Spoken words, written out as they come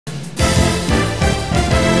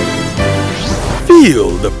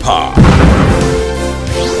Feel the power.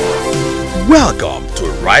 Welcome to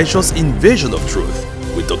Righteous Invasion of Truth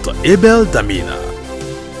with Dr. Abel Damina.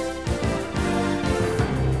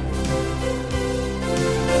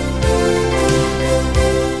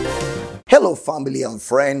 Hello family and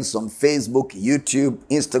friends on Facebook, YouTube,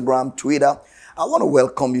 Instagram, Twitter. I want to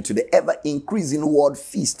welcome you to the ever-increasing Word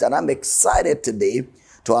Feast, and I'm excited today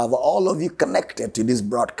to have all of you connected to this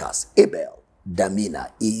broadcast. Abel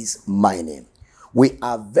Damina is my name. We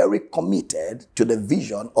are very committed to the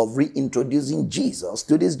vision of reintroducing Jesus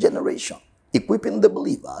to this generation, equipping the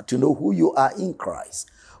believer to know who you are in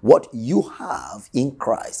Christ, what you have in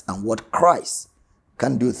Christ, and what Christ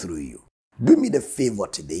can do through you. Do me the favor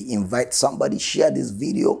today, invite somebody, share this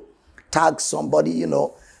video, tag somebody,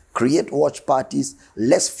 create watch parties.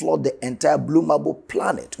 Let's flood the entire bloomable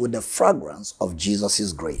planet with the fragrance of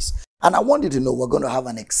Jesus' grace. And I want you to know we're going to have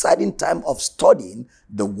an exciting time of studying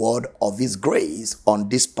the word of His grace on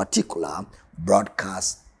this particular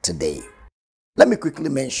broadcast today. Let me quickly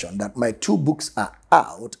mention that my 2 books are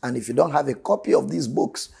out, and if you don't have a copy of these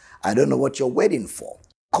books, I don't know what you're waiting for.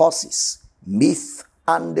 Courses, Myth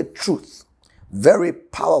and the Truth. Very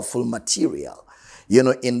powerful material.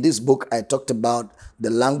 In this book, I talked about the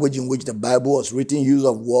language in which the Bible was written, use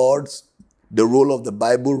of words, the role of the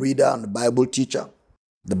Bible reader and the Bible teacher,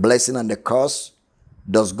 the blessing and the curse.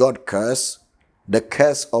 Does God curse? The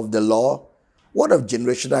curse of the law. What of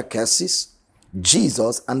generational curses?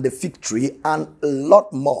 Jesus and the fig tree, and a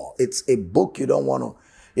lot more. It's a book you don't want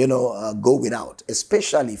to, go without,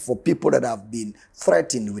 especially for people that have been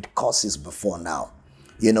threatened with curses before now.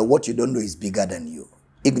 What you don't know is bigger than you.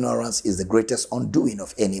 Ignorance is the greatest undoing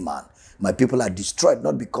of any man. My people are destroyed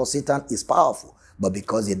not because Satan is powerful, but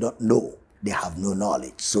because they don't know. They have no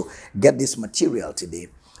knowledge. So get this material today.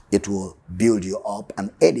 It will build you up and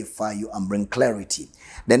edify you and bring clarity.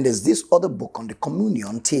 Then there's this other book on the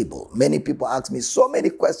communion table. Many people ask me so many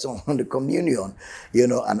questions on the communion,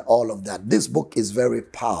 and all of that. This book is very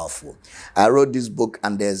powerful. I wrote this book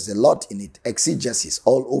and there's a lot in it. Exegesis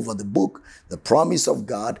all over the book. The promise of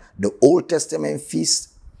God, the Old Testament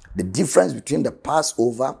feast, the difference between the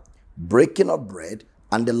Passover, breaking of bread,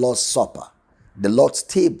 and the Lord's Supper, the Lord's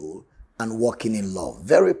table, and walking in love.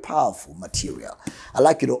 Very powerful material. I'd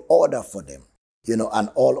like you to order for them, and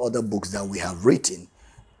all other books that we have written.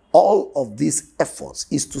 All of these efforts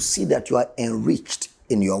is to see that you are enriched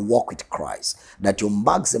in your walk with Christ, that you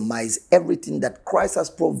maximize everything that Christ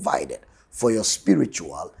has provided for your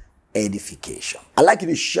spiritual edification. I'd like you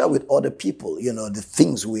to share with other people, the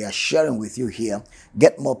things we are sharing with you here.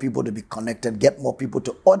 Get more people to be connected, get more people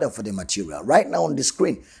to order for the material. Right now on the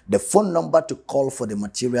screen, the phone number to call for the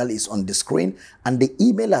material is on the screen, and the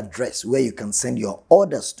email address where you can send your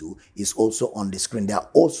orders to is also on the screen. There are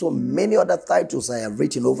also many other titles. I have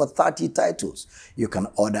written over 30 titles you can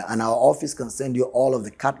order, and our office can send you all of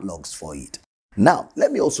the catalogs for it. Now,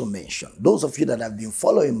 let me also mention, those of you that have been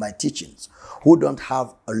following my teachings, who don't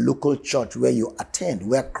have a local church where you attend,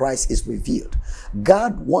 where Christ is revealed.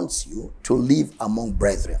 God wants you to live among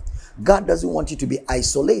brethren. God doesn't want you to be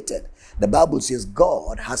isolated. The Bible says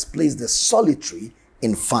God has placed the solitary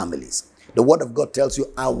in families. The word of God tells you,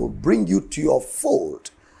 I will bring you to your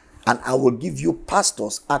fold, and I will give you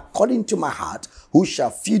pastors according to my heart, who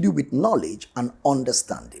shall feed you with knowledge and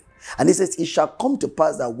understanding. And he says, it shall come to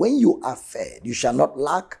pass that when you are fed, you shall not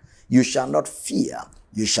lack, you shall not fear,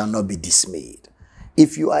 you shall not be dismayed.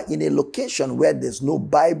 If you are in a location where there's no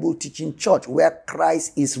Bible teaching church, where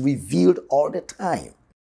Christ is revealed all the time,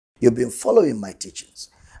 you've been following my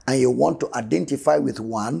teachings, and you want to identify with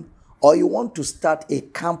one, or you want to start a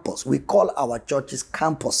campus. We call our churches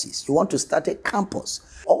campuses. You want to start a campus.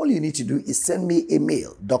 All you need to do is send me a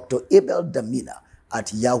mail,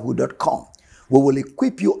 drabeldamina@yahoo.com. We will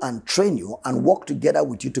equip you and train you and work together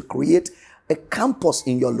with you to create a campus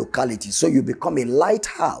in your locality, so you become a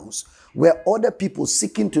lighthouse where other people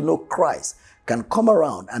seeking to know Christ can come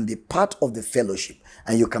around and be part of the fellowship,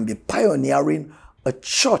 and you can be pioneering a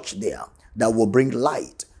church there that will bring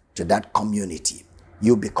light to that community.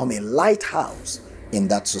 You become a lighthouse in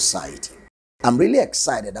that society. I'm really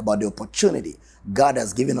excited about the opportunity God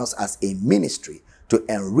has given us as a ministry to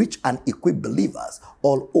enrich and equip believers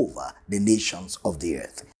all over the nations of the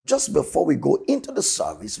earth. Just before we go into the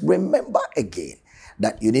service, remember again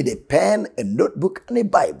that you need a pen, a notebook, and a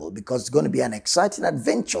Bible, because it's going to be an exciting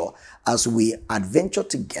adventure as we adventure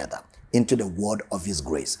together into the word of His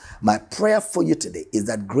grace. My prayer for you today is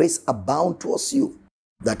that grace abound towards you,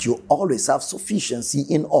 that you always have sufficiency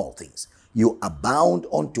in all things. You abound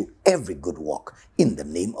unto every good work in the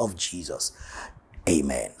name of Jesus.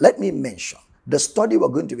 Amen. Let me mention the study we're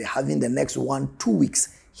going to be having the next 1-2 weeks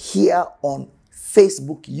here on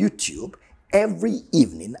Facebook, YouTube every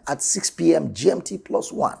evening at 6 p.m. GMT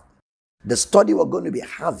 +1. The study we're going to be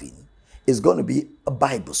having is going to be a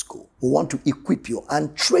Bible school. We want to equip you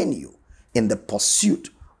and train you in the pursuit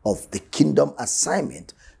of the kingdom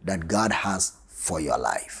assignment that God has for your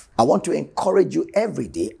life. I want to encourage you every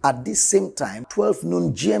day at this same time, 12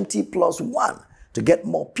 noon GMT +1, to get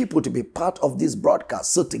more people to be part of this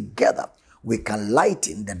broadcast so together we can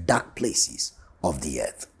lighten the dark places of the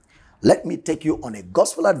earth. Let me take you on a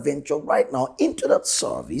gospel adventure right now into that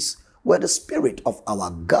service where the Spirit of our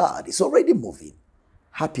God is already moving.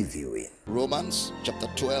 Happy viewing. Romans chapter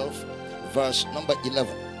 12, verse number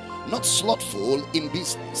 11. Not slothful in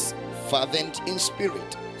business, fervent in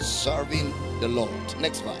spirit, serving the Lord.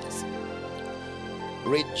 Next verse.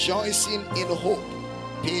 Rejoicing in hope,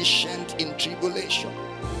 patient in tribulation,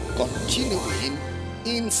 continuing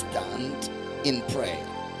instant in prayer.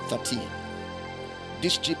 13.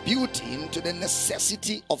 Distributing to the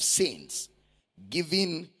necessity of saints,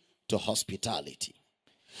 giving to hospitality.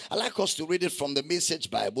 I like us to read it from the Message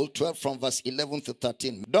Bible, 12 from verse 11 to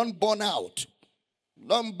 13. Don't burn out.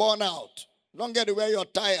 Don't burn out. Don't get where you're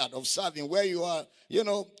tired of serving, where you are,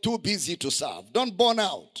 too busy to serve. Don't burn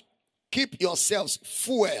out. Keep yourselves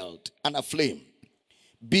fueled and aflame.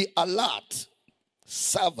 Be alert,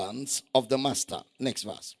 servants of the master. Next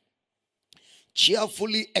verse.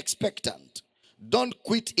 Cheerfully expectant. Don't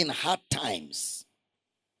quit in hard times.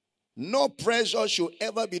 No pressure should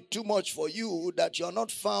ever be too much for you that you're not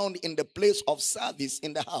found in the place of service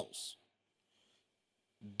in the house.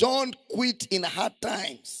 Don't quit in hard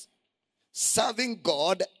times. Serving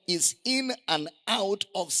God is in and out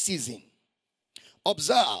of season.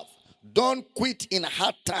 Observe, don't quit in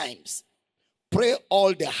hard times. Pray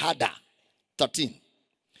all the harder. 13.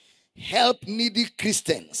 Help needy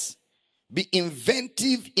Christians. Be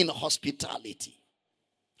inventive in hospitality.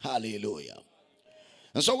 Hallelujah.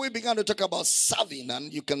 And so we began to talk about serving,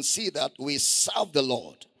 and you can see that we serve the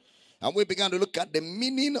Lord. And we began to look at the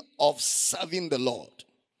meaning of serving the Lord.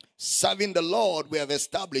 Serving the Lord, we have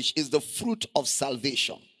established, is the fruit of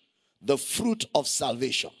salvation. The fruit of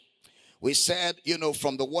salvation. We said,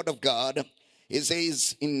 from the word of God, it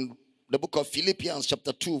says in the book of Philippians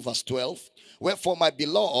chapter 2 verse 12, wherefore my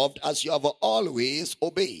beloved, as you have always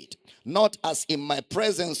obeyed, not as in my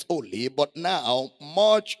presence only, but now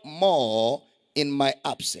much more in my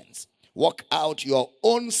absence. Work out your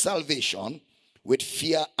own salvation with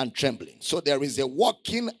fear and trembling. So there is a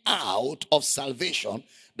working out of salvation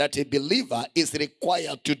that a believer is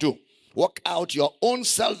required to do. Work out your own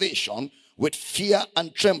salvation with fear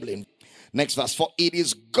and trembling. Next verse. For it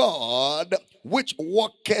is God which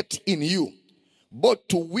worketh in you, both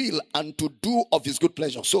to will and to do of his good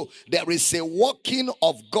pleasure. So there is a working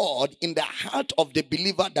of God in the heart of the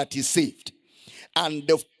believer that is saved. And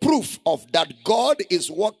the proof of that God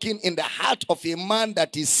is working in the heart of a man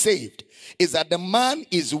that is saved is that the man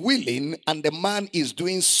is willing and the man is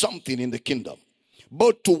doing something in the kingdom.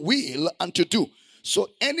 Both to will and to do. So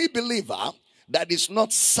any believer that is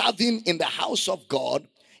not serving in the house of God,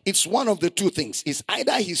 it's one of the two things. It's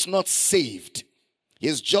either he's not saved,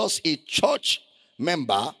 he's just a church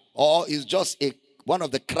member, or he's just one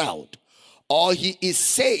of the crowd, or he is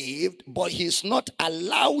saved but he's not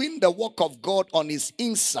allowing the work of God on his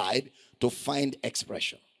inside to find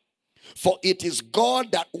expression. For it is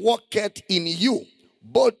God that worketh in you,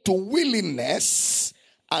 both to willingness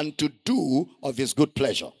and to do of his good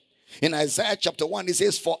pleasure. In Isaiah chapter 1 it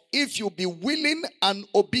says, for if you be willing and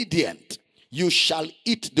obedient, you shall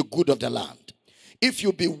eat the good of the land. If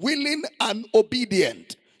you be willing and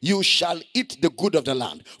obedient, you shall eat the good of the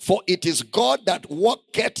land. For it is God that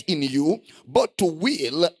worketh in you, both to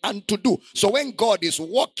will and to do. So when God is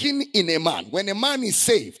working in a man, when a man is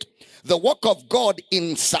saved, the work of God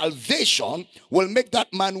in salvation will make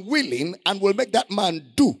that man willing and will make that man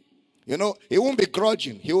do. He won't be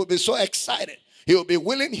grudging. He will be so excited. He will be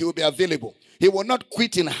willing. He will be available. He will not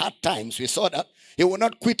quit in hard times. We saw that. He will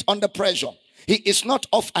not quit under pressure. He is not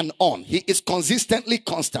off and on. He is consistently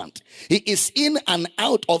constant. He is in and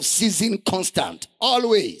out of season constant.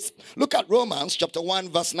 Always. Look at Romans chapter 1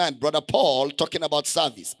 verse 9. Brother Paul talking about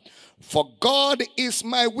service. For God is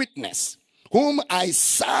my witness, whom I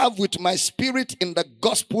serve with my spirit in the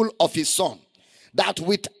gospel of his Son, that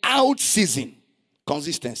without ceasing,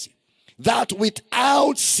 consistency, that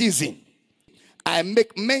without ceasing, I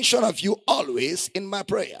make mention of you always in my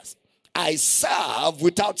prayers. I serve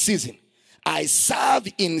without ceasing. I serve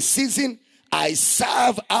in season. I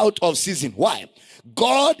serve out of season. Why?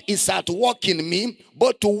 God is at work in me,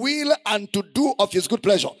 both to will and to do of his good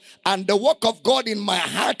pleasure. And the work of God in my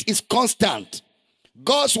heart is constant.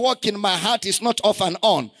 God's work in my heart is not off and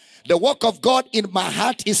on. The work of God in my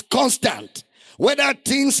heart is constant. Whether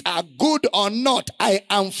things are good or not, I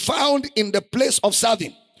am found in the place of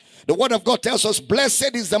serving. The word of God tells us,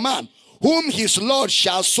 blessed is the man whom his Lord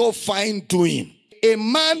shall so find doing. A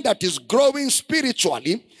man that is growing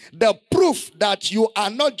spiritually, the proof that you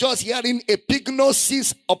are not just hearing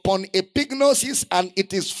epignosis upon epignosis and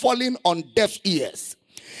it is falling on deaf ears,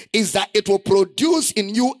 is that it will produce in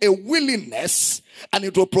you a willingness and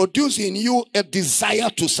it will produce in you a desire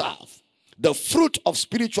to serve. The fruit of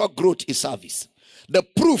spiritual growth is service. The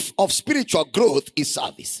proof of spiritual growth is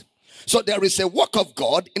service. So there is a work of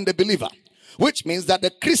God in the believer, which means that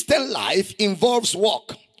the Christian life involves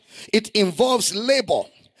work. It involves labor.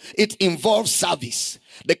 It involves service.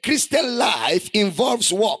 The Christian life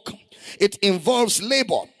involves work. It involves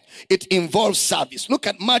labor. It involves service. Look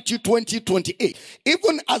at Matthew 20:28.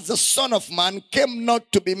 Even as the Son of Man came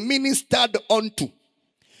not to be ministered unto.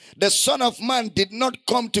 The Son of Man did not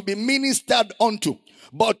come to be ministered unto,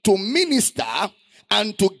 but to minister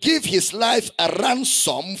and to give his life a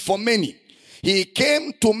ransom for many. He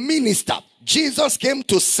came to minister. Jesus came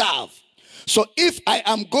to serve. So if I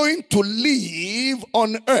am going to live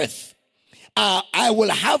on earth, I will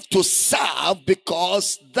have to serve,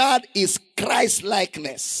 because that is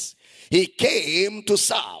Christ-likeness. He came to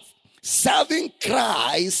serve. Serving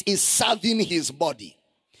Christ is serving his body.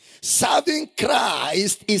 Serving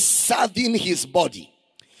Christ is serving his body.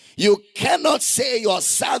 You cannot say you're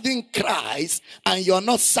serving Christ and you're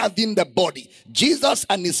not serving the body. Jesus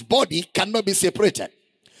and his body cannot be separated.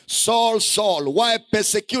 Saul, Saul, why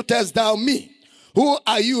persecutest thou me? Who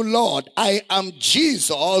are you, Lord? I am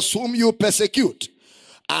Jesus whom you persecute.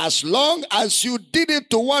 As long as you did it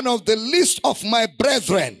to one of the least of my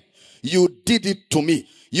brethren, you did it to me.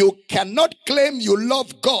 You cannot claim you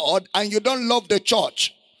love God and you don't love the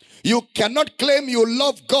church. You cannot claim you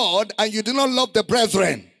love God and you do not love the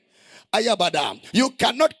brethren. Ayabada. You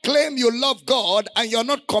cannot claim you love God and you're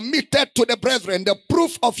not committed to the brethren. The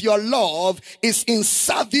proof of your love is in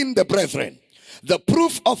serving the brethren. The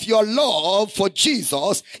proof of your love for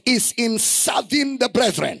Jesus is in serving the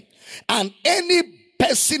brethren. And any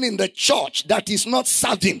person in the church that is not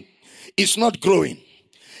serving is not growing.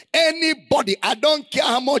 Anybody, I don't care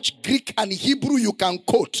how much Greek and Hebrew you can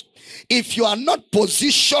quote, if you are not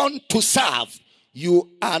positioned to serve, you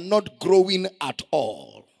are not growing at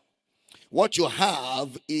all. What you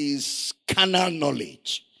have is carnal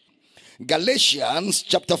knowledge. Galatians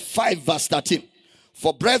chapter 5 verse 13.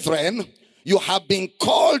 For brethren, you have been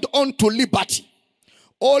called unto liberty.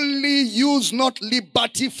 Only use not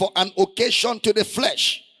liberty for an occasion to the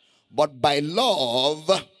flesh, but by love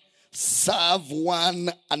serve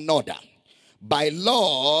one another. By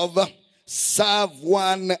love serve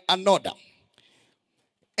one another.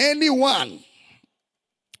 Anyone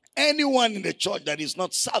in the church that is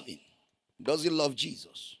not serving doesn't love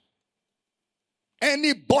Jesus.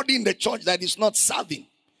 Anybody in the church that is not serving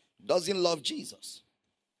doesn't love Jesus.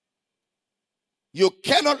 You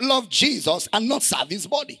cannot love Jesus and not serve his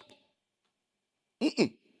body.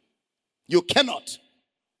 You cannot.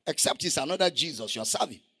 Except it's another Jesus you're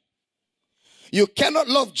serving. You cannot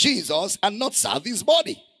love Jesus and not serve his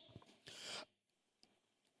body.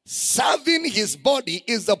 Serving his body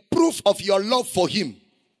is the proof of your love for him.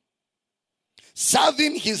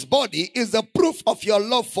 Serving his body is the proof of your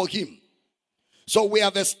love for him. So we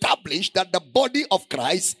have established that the body of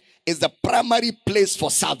Christ is the primary place for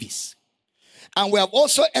service. And we have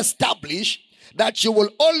also established that you will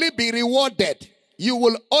only be rewarded. You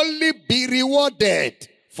will only be rewarded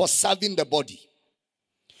for serving the body.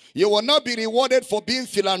 You will not be rewarded for being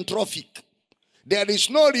philanthropic. There is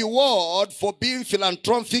no reward for being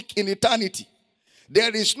philanthropic in eternity.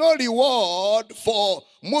 There is no reward for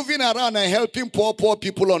moving around and helping poor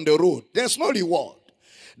people on the road. There's no reward.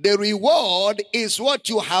 The reward is what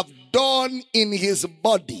you have done in his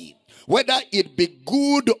body. Whether it be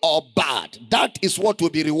good or bad, that is what will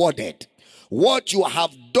be rewarded. What you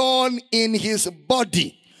have done in his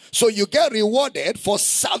body. So you get rewarded for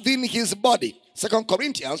serving his body. 2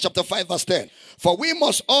 Corinthians chapter 5 verse 10. For we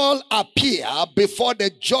must all appear before the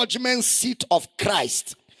judgment seat of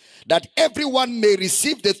Christ, that everyone may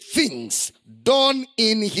receive the things done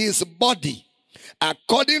in his body,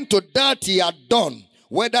 according to that he had done,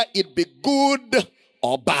 whether it be good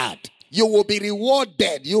or bad. You will be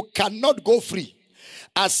rewarded. You cannot go free.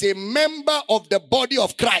 As a member of the body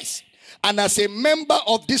of Christ, and as a member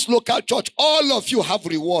of this local church, all of you have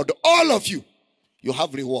reward. All of you, you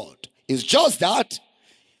have reward. It's just that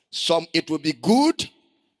some it will be good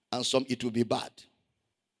and some it will be bad.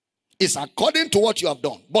 It's according to what you have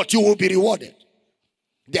done, but you will be rewarded.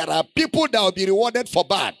 There are people that will be rewarded for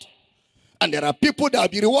bad, and there are people that will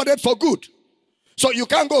be rewarded for good. So you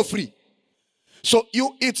can't go free. So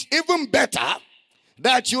it's even better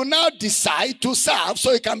that you now decide to serve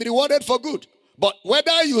so you can be rewarded for good. But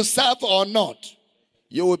whether you serve or not,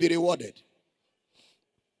 you will be rewarded.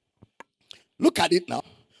 Look at it now.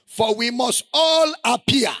 For we must all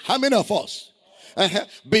appear, how many of us?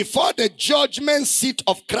 Before the judgment seat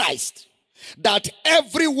of Christ, that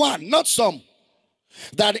everyone, not some,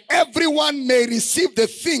 that everyone may receive the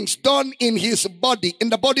things done in his body, in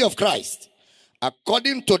the body of Christ,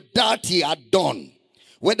 according to that he had done,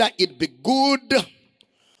 whether it be good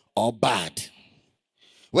or bad.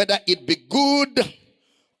 Whether it be good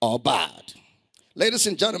or bad. Ladies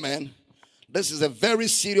and gentlemen, this is a very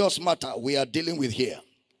serious matter we are dealing with here.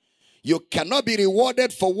 You cannot be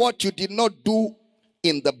rewarded for what you did not do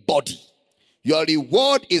in the body. Your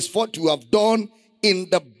reward is what you have done in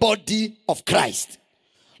the body of Christ.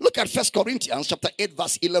 Look at 1 Corinthians chapter 8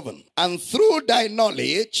 verse 11. And through thy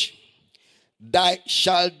knowledge,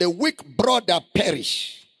 shall the weak brother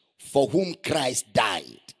perish, for whom Christ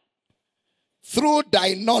died. Through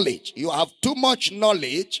thy knowledge, you have too much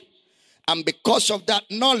knowledge, and because of that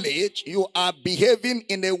knowledge, you are behaving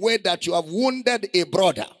in a way that you have wounded a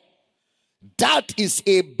brother. That is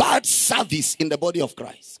a bad service in the body of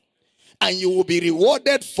Christ. And you will be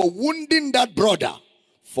rewarded for wounding that brother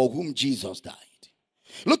for whom Jesus died.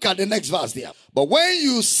 Look at the next verse there. But when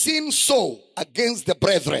you sin so against the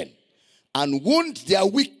brethren and wound their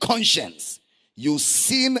weak conscience, you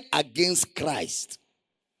sin against Christ.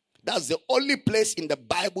 That's the only place in the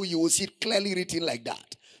Bible you will see it clearly written like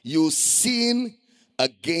that. You sin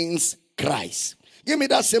against Christ. Give me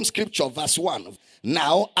that same scripture, verse 1.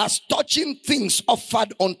 Now, as touching things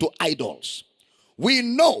offered unto idols, we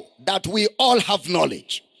know that we all have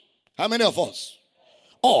knowledge. How many of us?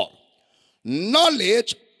 All.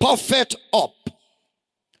 Knowledge puffeth up,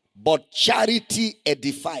 but charity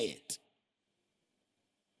edifieth.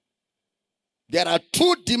 There are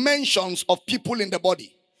two dimensions of people in the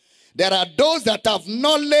body. There are those that have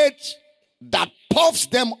knowledge that puffs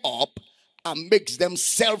them up and makes them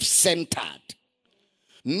self-centered.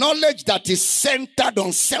 Knowledge that is centered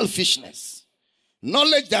on selfishness.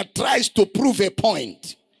 Knowledge that tries to prove a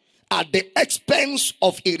point at the expense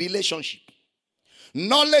of a relationship.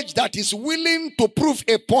 Knowledge that is willing to prove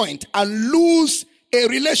a point and lose a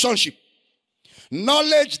relationship.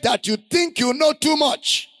 Knowledge that you think you know too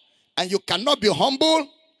much and you cannot be humble,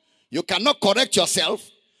 you cannot correct yourself,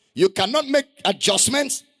 you cannot make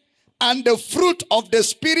adjustments, and the fruit of the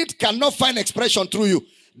Spirit cannot find expression through you.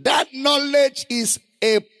 That knowledge is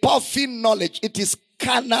a puffing knowledge. It is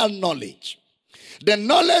carnal knowledge. The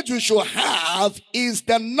knowledge we should have is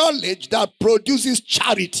the knowledge that produces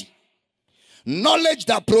charity. Knowledge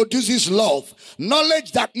that produces love.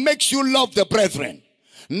 Knowledge that makes you love the brethren.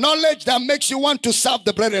 Knowledge that makes you want to serve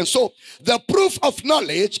the brethren. So the proof of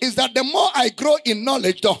knowledge is that the more I grow in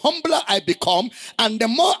knowledge, the humbler I become, and the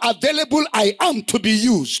more available I am to be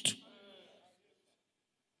used.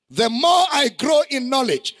 The more I grow in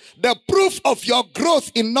knowledge, the proof of your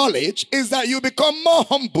growth in knowledge is that you become more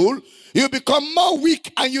humble, you become more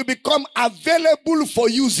weak, and you become available for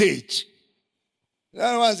usage.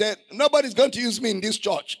 Everyone said, nobody's going to use me in this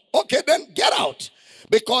church. Okay, then get out.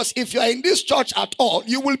 Because if you are in this church at all,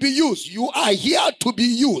 you will be used. You are here to be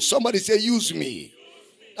used. Somebody say, use me.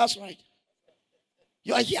 That's right.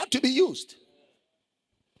 You are here to be used.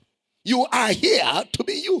 You are here to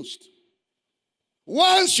be used.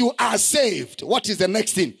 Once you are saved, what is the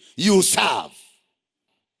next thing? You serve.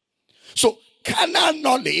 So, carnal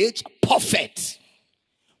knowledge, perfect.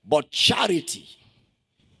 But charity,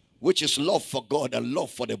 which is love for God and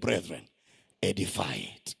love for the brethren, edify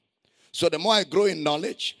it. So the more I grow in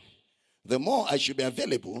knowledge, the more I should be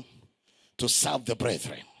available to serve the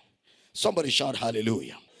brethren. Somebody shout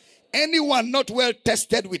hallelujah. Anyone not well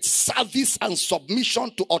tested with service and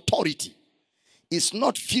submission to authority is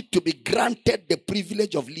not fit to be granted the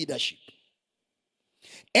privilege of leadership.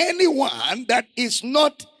 Anyone that is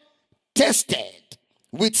not tested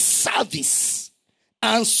with service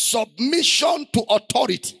and submission to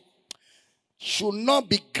authority should not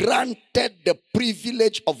be granted the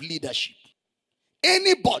privilege of leadership.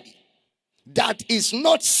 Anybody that is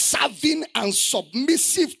not serving and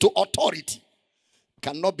submissive to authority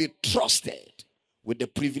cannot be trusted with the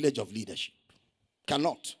privilege of leadership.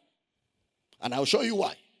 Cannot. And I'll show you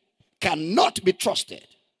why. Cannot be trusted.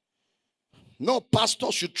 No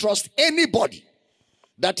pastor should trust anybody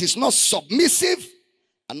that is not submissive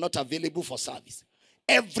and not available for service.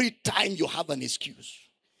 Every time you have an excuse,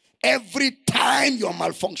 every time you're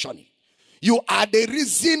malfunctioning, you are the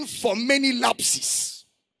reason for many lapses.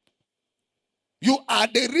 You are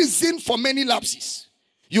the reason for many lapses.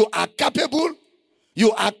 You are capable,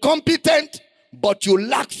 you are competent, but you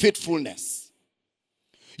lack faithfulness.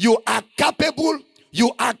 You are capable,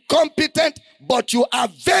 you are competent, but you are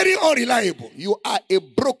very unreliable. You are a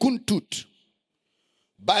broken tooth.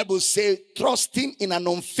 Bible says trusting in an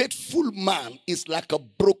unfaithful man is like a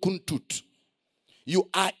broken tooth. You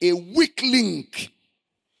are a weak link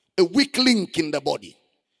in the body.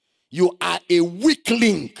 You are a weak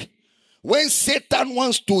link. When Satan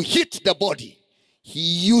wants to hit the body, he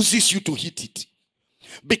uses you to hit it.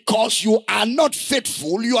 Because you are not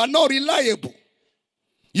faithful, you are not reliable.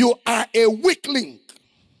 You are a weak link.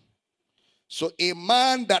 So a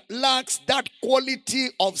man that lacks that quality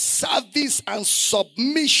of service and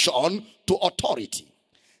submission to authority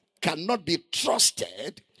cannot be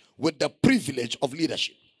trusted with the privilege of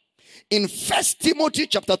leadership. In 1 Timothy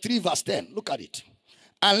chapter 3 verse 10, look at it.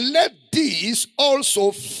 And let these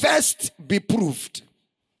also first be proved.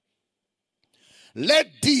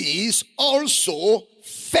 Let these also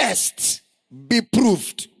first be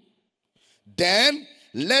proved. Then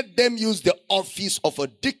let them use the office of a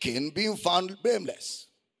deacon, being found blameless.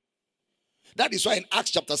 That is why in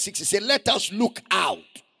Acts chapter 6 he said, let us look out.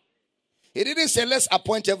 He didn't say let's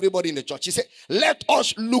appoint everybody in the church. He said, let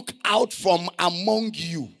us look out from among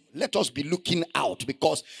you. Let us be looking out,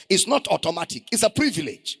 because it's not automatic. It's a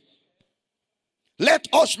privilege. Let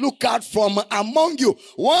us look out from among you.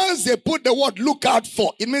 Once they put the word look out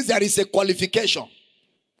for, it means there is a qualification.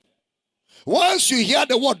 Once you hear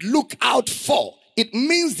the word look out for, it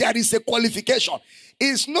means there is a qualification.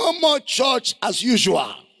 It's no more church as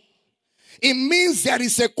usual. It means there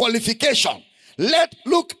is a qualification.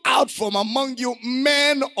 Look out from among you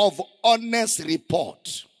men of honest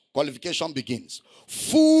report. Qualification begins.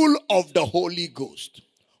 Full of the Holy Ghost.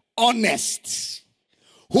 Honest.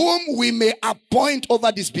 Whom we may appoint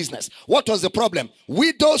over this business. What was the problem?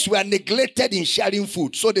 Widows were neglected in sharing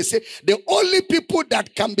food. So they say the only people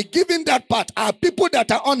that can be given that part are people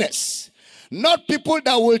that are honest. Not people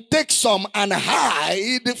that will take some and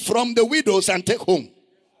hide from the widows and take home.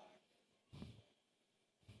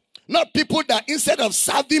 Not people that instead of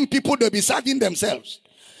serving people, they'll be serving themselves.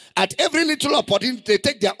 At every little opportunity, they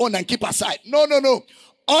take their own and keep aside. No, no, no.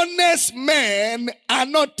 Honest men are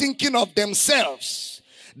not thinking of themselves.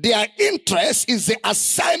 Their interest is the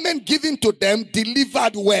assignment given to them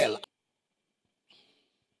delivered well.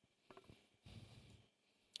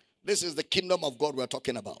 This is the kingdom of God we're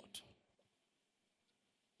talking about.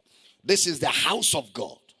 This is the house of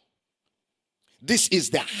God. This is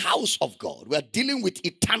the house of God. We are dealing with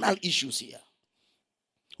eternal issues here.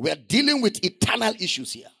 We are dealing with eternal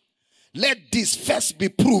issues here. Let this first be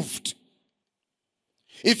proved.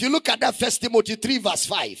 If you look at that 1 Timothy 3 verse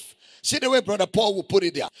 5, see the way Brother Paul will put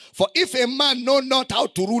it there. For if a man know not how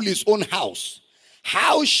to rule his own house,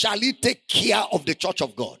 how shall he take care of the church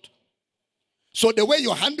of God? So the way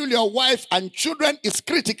you handle your wife and children is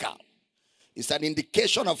critical. It's an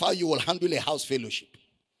indication of how you will handle a house fellowship.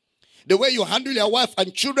 The way you handle your wife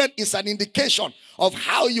and children is an indication of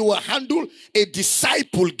how you will handle a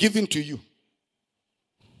disciple given to you.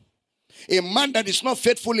 A man that is not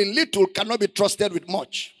faithful in little cannot be trusted with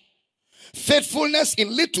much. Faithfulness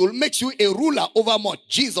in little makes you a ruler over much.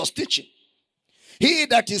 Jesus teaching. He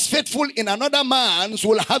that is faithful in another man's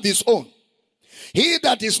will have his own. He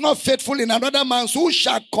that is not faithful in another man's, who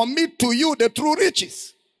shall commit to you the true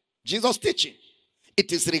riches? Jesus teaching.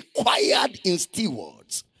 It is required in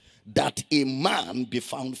stewards that a man be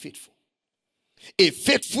found faithful. A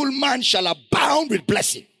faithful man shall abound with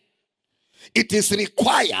blessing. It is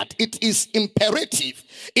required. It is imperative.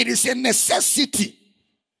 It is a necessity.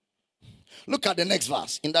 Look at the next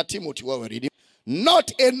verse in that Timothy where we're reading.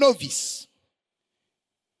 Not a novice.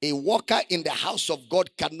 A worker in the house of God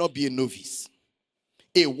cannot be a novice.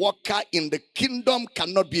 A worker in the kingdom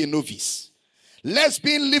cannot be a novice. Lest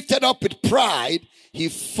being lifted up with pride, he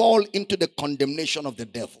fall into the condemnation of the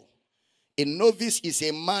devil. A novice is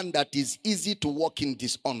a man that is easy to walk in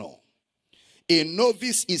dishonor. A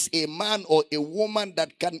novice is a man or a woman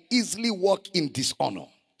that can easily walk in dishonor.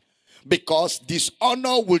 Because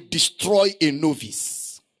dishonor will destroy a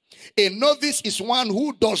novice. A novice is one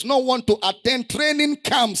who does not want to attend training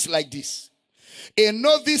camps like this. A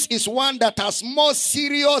novice is one that has more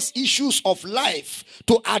serious issues of life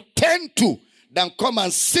to attend to than come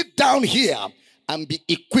and sit down here and be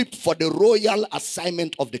equipped for the royal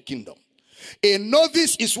assignment of the kingdom. A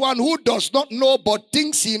novice is one who does not know but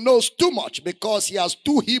thinks he knows too much because he has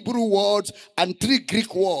 2 Hebrew words and 3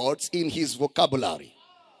 Greek words in his vocabulary.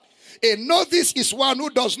 A novice is one who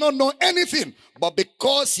does not know anything, but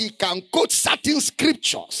because he can quote certain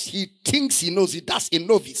scriptures, he thinks he knows it. That's a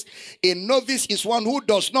novice. A novice is one who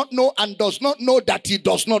does not know and does not know that he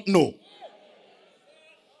does not know.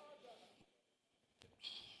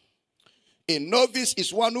 A novice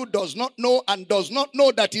is one who does not know and does not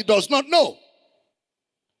know that he does not know.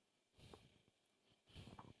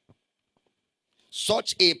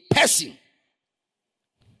 Such a person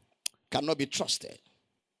cannot be trusted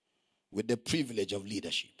with the privilege of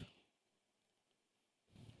leadership.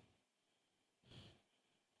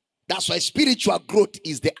 That's why spiritual growth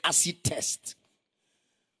is the acid test.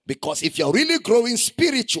 Because if you're really growing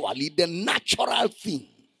spiritually, the natural thing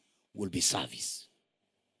will be service.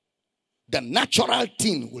 The natural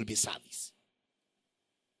thing will be service.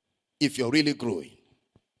 If you're really growing.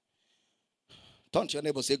 Turn to your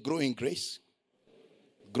neighbor, say, grow in grace.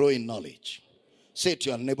 Grow in knowledge. Say to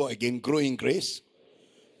your neighbor again, grow in grace.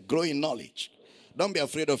 Grow in knowledge. Don't be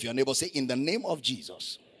afraid of your neighbor. Say, in the name of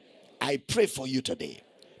Jesus, I pray for you today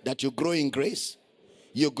that you grow in grace,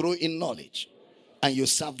 you grow in knowledge, and you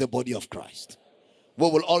serve the body of Christ. We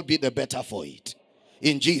will all be the better for it.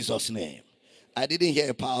 In Jesus' name. I didn't hear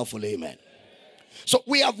a powerful amen. So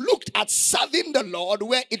we have looked at serving the Lord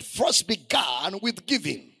where it first began with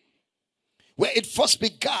giving. Where it first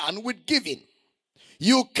began with giving.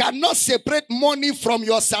 You cannot separate money from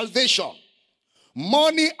your salvation.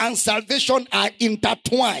 Money and salvation are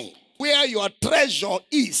intertwined. Where your treasure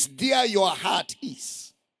is, there your heart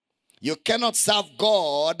is. You cannot serve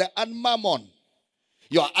God and mammon.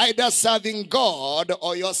 You're either serving God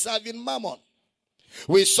or you're serving mammon.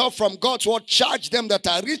 We saw from God's word, charge them that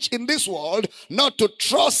are rich in this world not to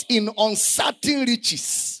trust in uncertain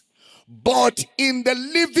riches, but in the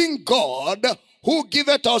living God who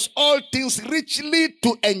giveth us all things richly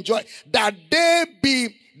to enjoy, that they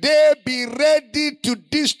be ready to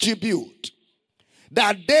distribute.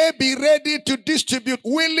 That they be ready to distribute,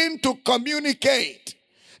 willing to communicate,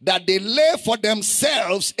 that they lay for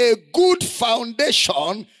themselves a good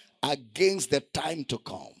foundation against the time to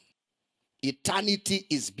come. Eternity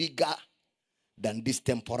is bigger than this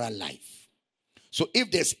temporal life. So if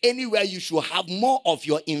there's anywhere you should have more of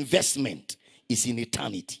your investment, it's in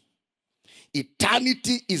eternity.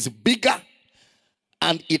 Eternity is bigger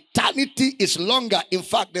and eternity is longer. In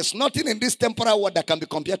fact, there's nothing in this temporal world that can be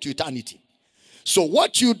compared to eternity. So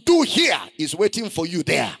what you do here is waiting for you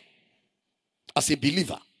there as a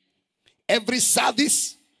believer. Every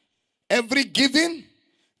service, every giving,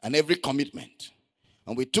 and every commitment.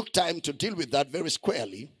 And we took time to deal with that very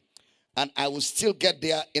squarely. And I will still get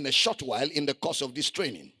there in a short while in the course of this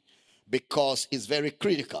training, because it's very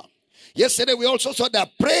critical. Yesterday we also saw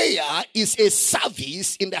that prayer is a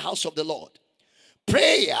service in the house of the Lord.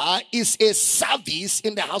 Prayer is a service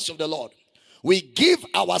in the house of the Lord. We give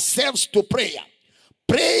ourselves to prayer.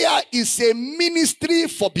 Prayer is a ministry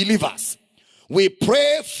for believers. We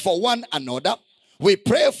pray for one another. We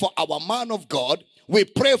pray for our man of God. We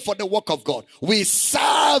pray for the work of God. We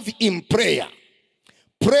serve in prayer.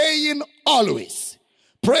 Praying always,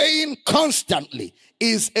 praying constantly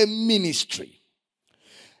is a ministry.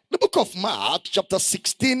 The book of Mark, chapter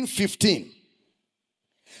 16, 15.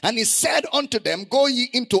 And he said unto them, go ye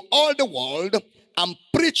into all the world and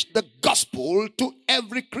preach the gospel to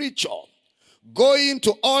every creature. Go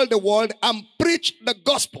into all the world and preach the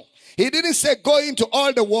gospel. He didn't say go into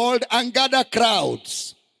all the world and gather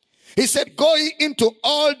crowds. He said go into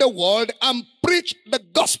all the world and preach the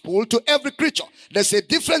gospel to every creature. There's a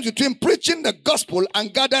difference between preaching the gospel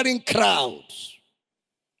and gathering crowds.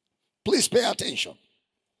 Please pay attention.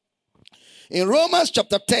 In Romans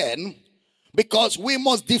chapter 10, because we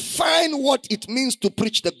must define what it means to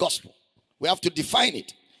preach the gospel. We have to define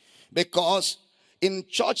it. Because in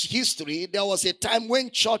church history, there was a time when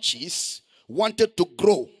churches wanted to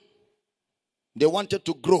grow. They wanted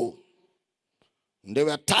to grow. They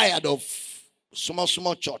were tired of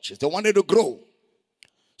small churches. They wanted to grow.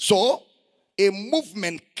 So, a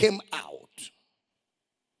movement came out.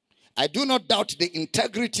 I do not doubt the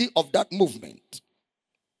integrity of that movement.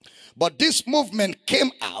 But this movement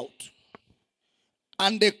came out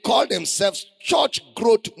and they called themselves Church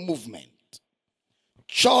Growth Movement.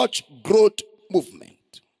 Church Growth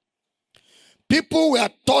Movement. People were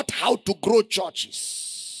taught how to grow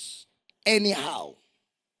churches. Anyhow.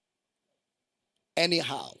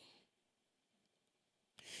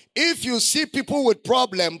 If you see people with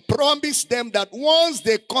problem, promise them that once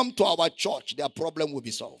they come to our church, their problem will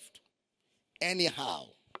be solved. Anyhow.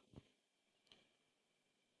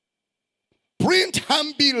 Print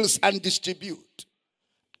handbills and distribute.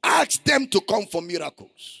 Ask them to come for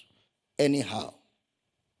miracles. Anyhow.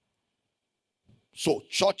 So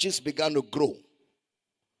churches began to grow.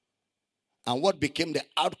 And what became the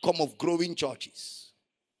outcome of growing churches?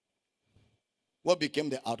 What became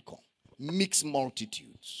the outcome? Mixed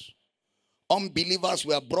multitudes. Unbelievers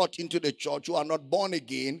were brought into the church who are not born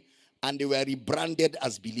again, and they were rebranded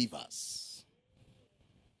as believers.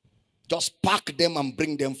 Just pack them and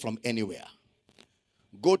bring them from anywhere.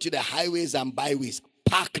 Go to the highways and byways,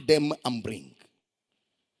 pack them and bring.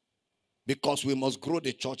 Because we must grow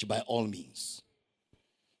the church by all means.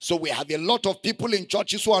 So we have a lot of people in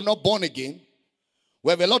churches who are not born again. We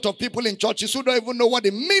have a lot of people in churches who don't even know what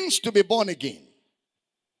it means to be born again.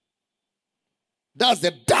 That's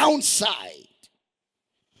the downside.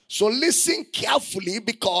 So listen carefully,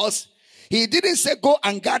 because he didn't say go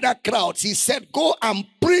and gather crowds. He said go and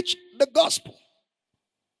preach the gospel.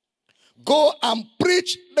 Go and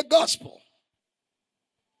preach the gospel.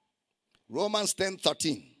 Romans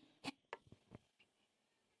 10:13.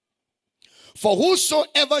 For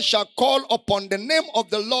whosoever shall call upon the name of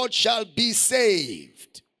the Lord shall be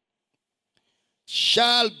saved.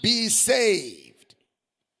 Shall be saved.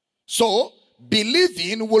 So,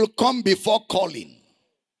 believing will come before calling.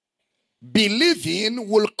 Believing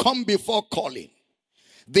will come before calling.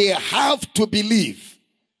 They have to believe.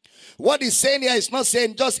 What he's saying here is not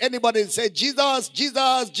saying just anybody say, Jesus,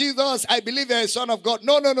 Jesus, Jesus, I believe you are a son of God.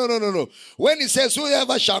 No. When he says,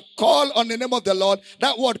 whoever shall call on the name of the Lord,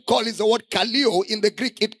 that word call is the word kaleo in the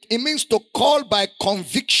Greek. It means to call by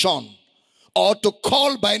conviction or to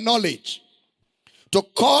call by knowledge. To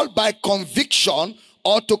call by conviction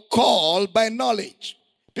or to call by knowledge.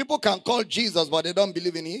 People can call Jesus, but they don't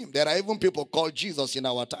believe in him. There are even people called Jesus in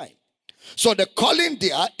our time. So the calling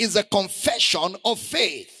there is a confession of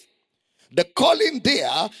faith. The calling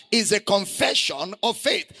there is a confession of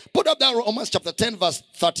faith. Put up that Romans chapter 10 verse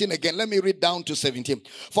 13 again. Let me read down to 17.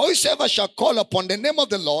 For whosoever shall call upon the name of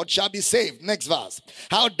the Lord shall be saved. Next verse.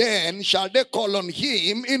 How then shall they call on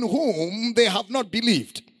him in whom they have not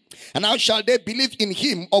believed? And how shall they believe in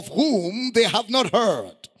him of whom they have not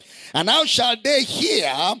heard? And how shall they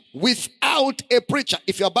hear without a preacher?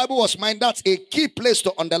 If your Bible was mine, that's a key place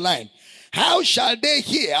to underline. How shall they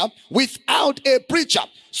hear without a preacher?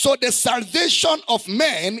 So the salvation of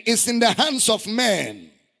man is in the hands of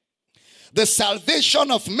man. The salvation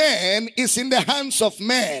of man is in the hands of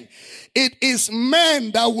man. It is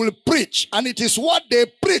men that will preach, and it is what they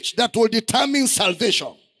preach that will determine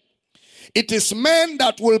salvation. It is men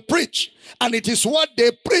that will preach, and it is what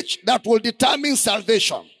they preach that will determine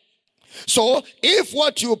salvation. So if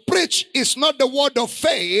what you preach is not the word of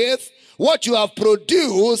faith, what you have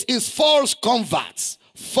produced is false converts,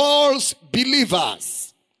 false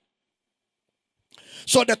believers.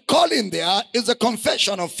 So the calling there is a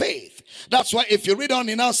confession of faith. That's why if you read on,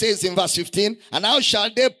 it now says in verse 15, and how shall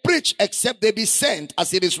they preach except they be sent?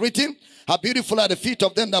 As it is written, how beautiful are the feet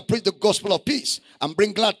of them that preach the gospel of peace and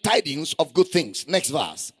bring glad tidings of good things. Next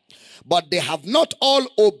verse. But they have not all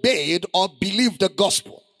obeyed or believed the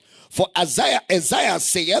gospel. For Isaiah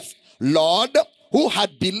saith, Lord, who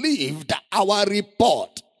had believed our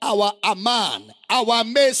report, our aman, our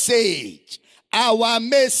message,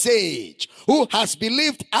 who has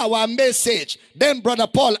believed our message? Then Brother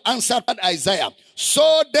Paul answered Isaiah,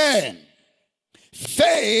 so then,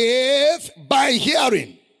 faith by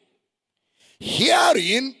hearing,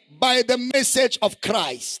 hearing by the message of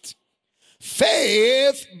Christ.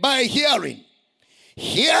 Faith by hearing,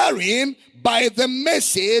 hearing by the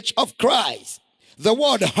message of Christ. The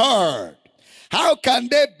word heard. How can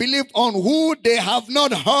they believe on who they have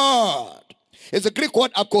not heard? It's a Greek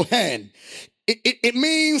word akohen. It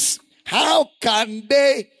means how can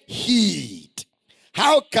they heed?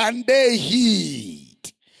 How can they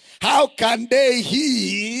heed? How can they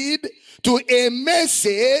heed to a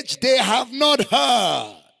message they have not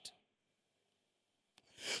heard?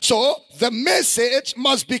 So the message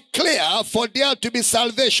must be clear for there to be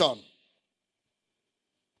salvation.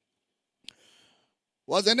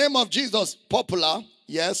 Was the name of Jesus popular?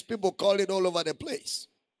 Yes, people call it all over the place.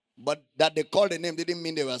 But that they called the name didn't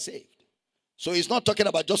mean they were saved. So he's not talking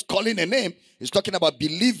about just calling a name. He's talking about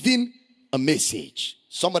believing a message.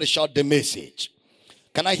 Somebody shout the message.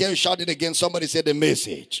 Can I hear you shout it again? Somebody say the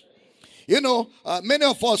message. You know, many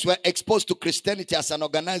of us were exposed to Christianity as an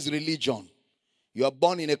organized religion. You are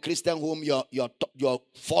born in a Christian home. You're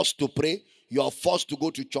forced to pray. You are forced to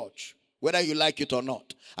go to church, whether you like it or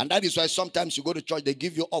not. And that is why sometimes you go to church, they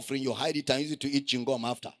give you offering, you hide it and use it to eat chewing gum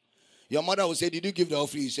after. Your mother will say, did you give the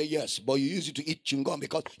offering? You say, yes, but you use it to eat chewing gum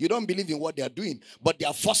because you don't believe in what they are doing. But they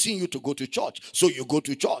are forcing you to go to church, so you go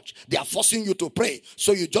to church. They are forcing you to pray,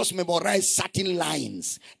 so you just memorize certain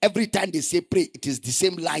lines. Every time they say pray, it is the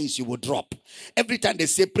same lines you will drop. Every time they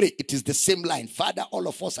say pray, it is the same line. Father, all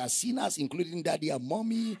of us are sinners, including daddy and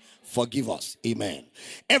mommy. Forgive us. Amen.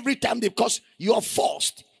 Every time, because you are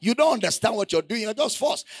forced. You don't understand what you're doing. You're just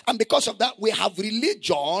forced. And because of that, we have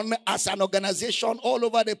religion as an organization all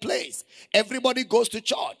over the place. Everybody goes to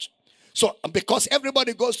church. So because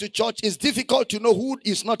everybody goes to church, it's difficult to know who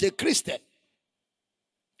is not a Christian.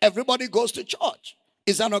 Everybody goes to church.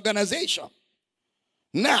 It's an organization.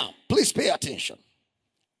 Now, please pay attention.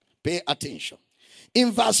 Pay attention.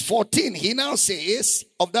 In verse 14, he now says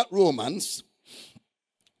of that Romans,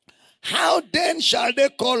 how then shall they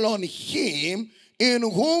call on him in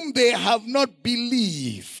whom they have not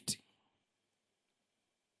believed?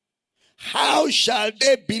 How shall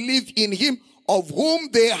they believe in him of whom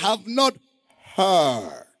they have not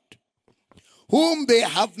heard? Whom they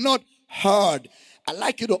have not heard. I'd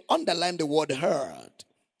like you to underline the word heard.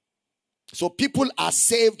 So people are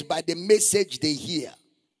saved by the message they hear.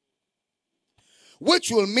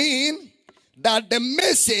 Which will mean that the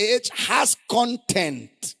message has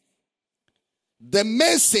content. The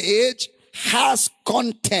message has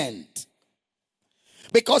content.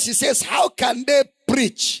 Because he says, how can they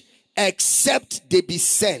preach except they be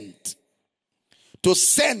sent? To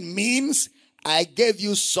send means I gave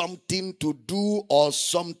you something to do or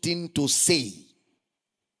something to say.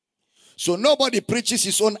 So nobody preaches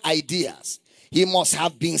his own ideas. He must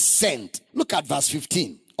have been sent. Look at verse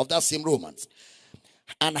 15 of that same Romans.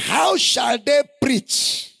 And how shall they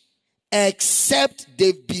preach except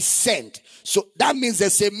they be sent? So that means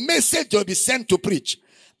there's a message they'll be sent to preach.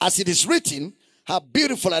 As it is written, how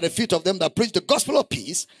beautiful are the feet of them that preach the gospel of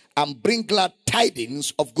peace and bring glad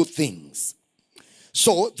tidings of good things.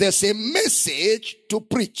 So there's a message to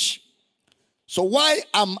preach. So why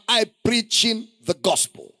am I preaching the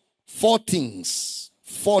gospel? Four things.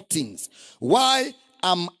 Four things. Why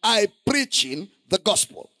am I preaching the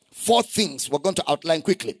gospel? Four things we're going to outline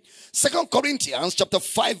quickly. 2 Corinthians chapter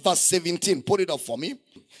 5 verse 17. Put it up for me.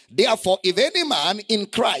 Therefore, if any man in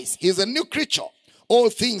Christ is a new creature, all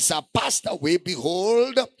things are passed away.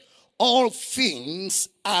 Behold, all things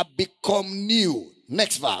are become new.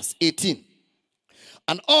 Next verse, 18.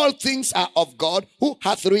 And all things are of God, who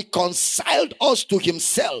hath reconciled us to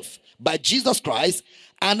himself by Jesus Christ,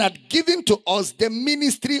 and hath given to us the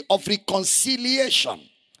ministry of reconciliation.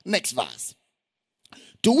 Next verse.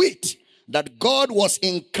 To wit, that God was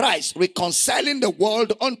in Christ reconciling the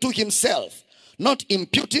world unto himself, not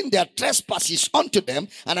imputing their trespasses unto them,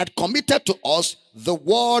 and had committed to us the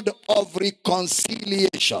word of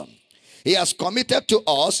reconciliation. He has committed to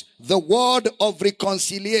us the word of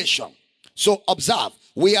reconciliation. So observe,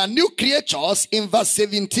 we are new creatures in verse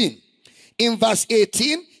 17. In verse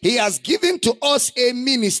 18, he has given to us a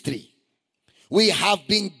ministry. We have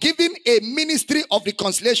been given a ministry of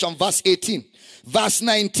reconciliation, verse 18. Verse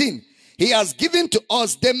 19, he has given to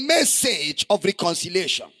us the message of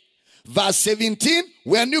reconciliation. Verse 17,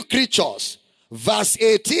 we are new creatures. Verse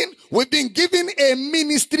 18, we've been given a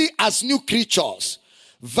ministry as new creatures.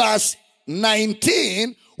 Verse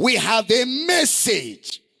 19, we have a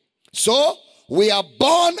message. So, we are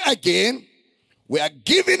born again. We are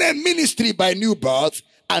given a ministry by new birth.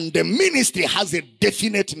 And the ministry has a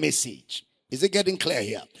definite message. Is it getting clear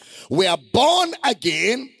here? We are born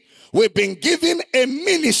again. We've been given a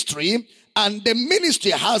ministry. And the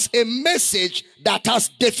ministry has a message that has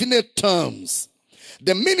definite terms.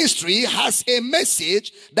 The ministry has a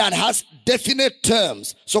message that has definite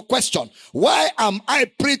terms. So question, why am I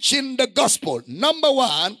preaching the gospel? Number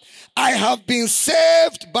one, I have been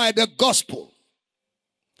saved by the gospel.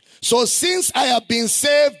 So since I have been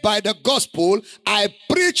saved by the gospel, I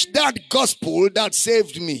preach that gospel that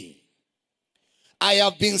saved me. I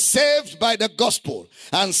have been saved by the gospel.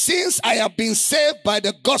 And since I have been saved by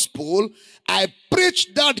the gospel, I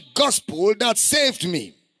preach that gospel that saved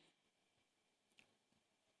me.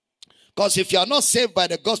 Because if you are not saved by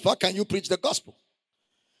the gospel, how can you preach the gospel?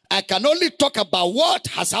 I can only talk about what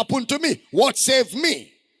has happened to me, what saved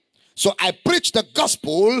me. So I preach the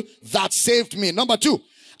gospel that saved me. Number two,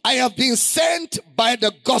 I have been sent by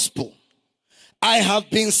the gospel. I have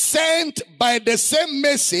been sent by the same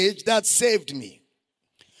message that saved me.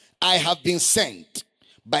 I have been sent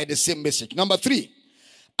by the same message. Number three,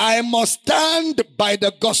 I must stand by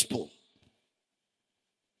the gospel.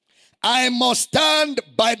 I must stand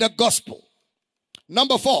by the gospel.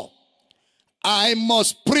 Number four, I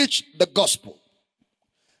must preach the gospel.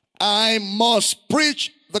 I must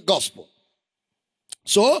preach the gospel.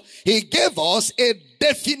 So he gave us a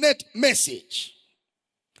definite message.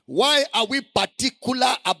 Why are we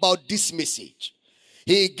particular about this message?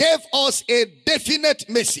 He gave us a definite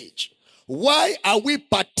message. Why are we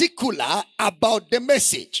particular about the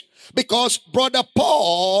message? Because Brother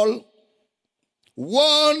Paul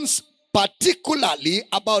warns particularly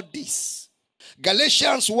about this.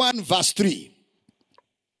 Galatians 1 verse 3.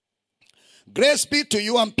 Grace be to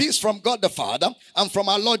you and peace from God the Father and from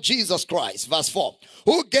our Lord Jesus Christ. Verse 4.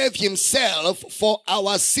 Who gave himself for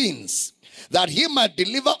our sins, that he might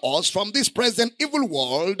deliver us from this present evil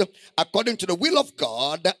world, according to the will of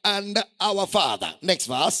God and our Father. Next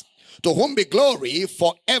verse. To whom be glory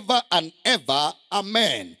forever and ever.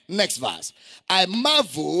 Amen. Next verse. I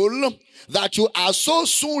marvel that you are so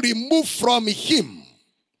soon removed from him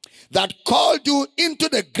that called you into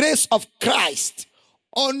the grace of Christ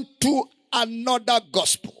unto another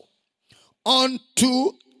gospel.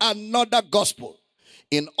 Unto another gospel.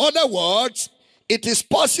 In other words, it is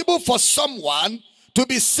possible for someone to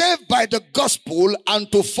be saved by the gospel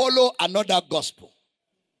and to follow another gospel.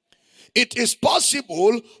 It is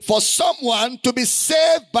possible for someone to be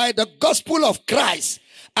saved by the gospel of Christ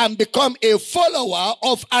and become a follower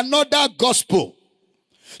of another gospel.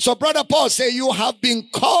 So Brother Paul says you have been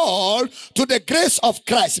called to the grace of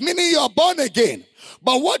Christ, meaning you are born again.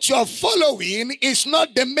 But what you are following is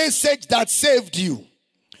not the message that saved you.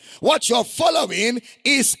 What you are following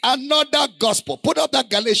is another gospel. Put up that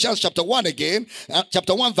Galatians chapter 1 again,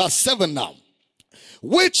 chapter 1 verse 7 now.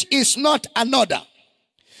 Which is not another.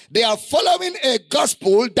 They are following a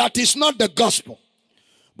gospel that is not the gospel.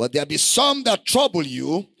 But there be some that trouble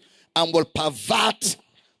you and will pervert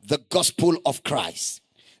the gospel of Christ.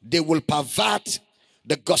 They will pervert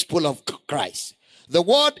the gospel of Christ. The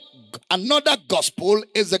word another gospel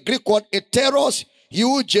is the Greek word heteros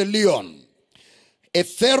euangelion.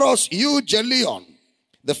 Heteros euangelion.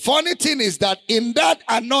 The funny thing is that in that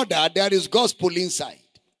another there is gospel inside.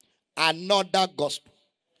 Another gospel.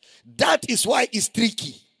 That is why it's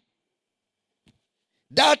tricky.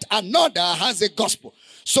 That another has a gospel.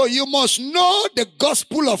 So you must know the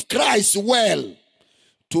gospel of Christ well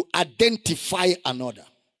to identify another.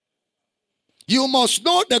 You must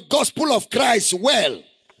know the gospel of Christ well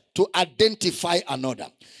to identify another.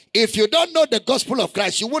 If you don't know the gospel of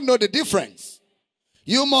Christ, you won't know the difference.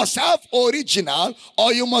 You must have original,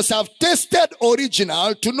 or you must have tested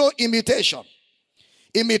original to know imitation.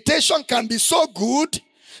 Imitation can be so good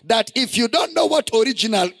that if you don't know what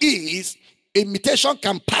original is, imitation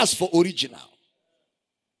can pass for original.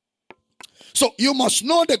 So you must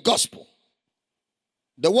know the gospel.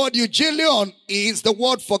 The word euangelion is the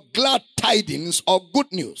word for glad tidings or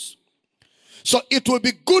good news. So it will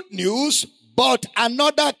be good news, but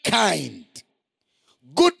another kind.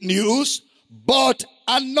 Good news, but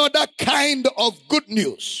another kind of good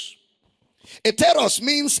news. Heteros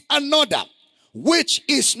means another, which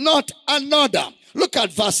is not another. Look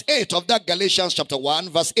at verse 8 of that Galatians chapter 1,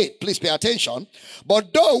 verse 8. Please pay attention.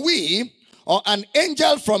 But though we or an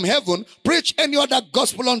angel from heaven preach any other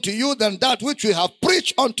gospel unto you than that which we have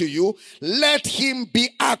preached unto you, let him be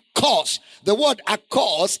accursed. The word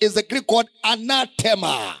accursed is the Greek word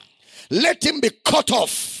anathema. Let him be cut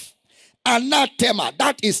off. Anathema.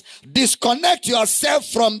 That is, disconnect yourself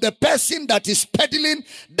from the person that is peddling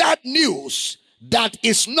that news that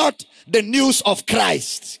is not the news of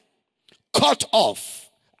Christ. Cut off.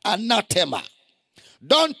 Anathema.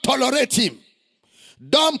 Don't tolerate him.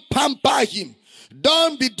 Don't pamper him.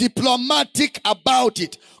 Don't be diplomatic about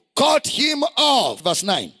it. Cut him off. Verse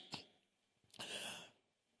 9.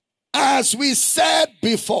 As we said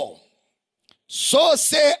before, so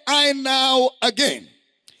say I now again.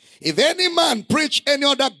 If any man preach any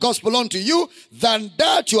other gospel unto you than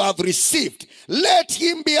that you have received, let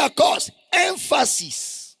him be accursed.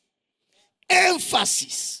 Emphasis.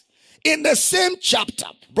 Emphasis. In the same chapter,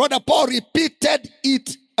 Brother Paul repeated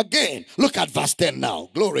it again. Look at verse 10 now.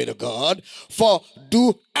 Glory to God. For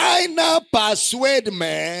do I now persuade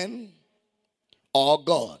men or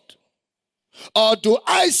God? Or do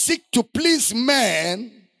I seek to please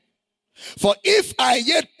men? For if I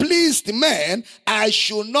yet pleased men, I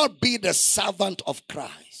should not be the servant of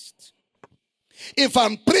Christ. If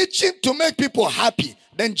I'm preaching to make people happy,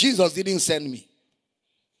 then Jesus didn't send me.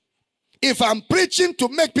 If I'm preaching to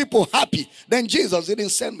make people happy, then Jesus didn't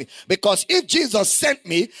send me. Because if Jesus sent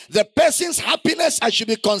me, the person's happiness I should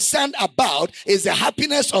be concerned about is the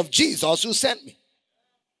happiness of Jesus who sent me.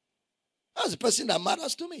 That's the person that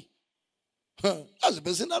matters to me. That's the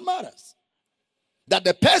person that matters. That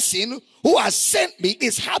the person who has sent me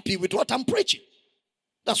is happy with what I'm preaching.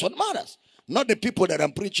 That's what matters. Not the people that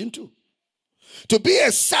I'm preaching to. To be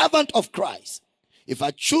a servant of Christ If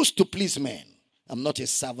I choose to please men, I'm not a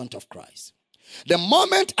servant of Christ. The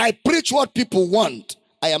moment I preach what people want,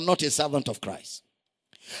 I am not a servant of Christ.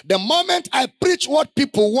 The moment I preach what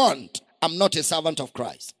people want, I'm not a servant of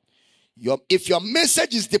Christ. If your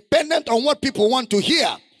message is dependent on what people want to hear,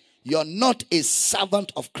 you're not a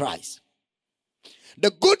servant of Christ.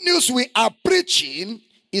 The good news we are preaching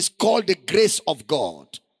is called the grace of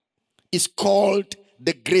God. It's called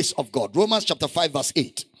the grace of God. Romans chapter 5 verse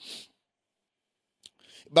 8.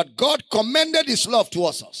 But God commended his love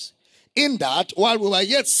towards us, in that while we were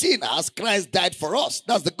yet sinners, Christ died for us.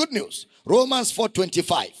 That's the good news. Romans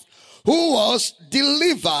 4:25. Who was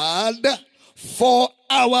delivered for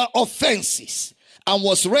our offenses and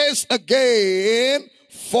was raised again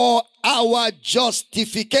for our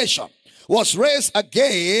justification. Was raised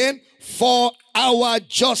again for our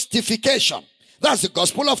justification. That's the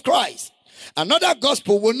gospel of Christ. Another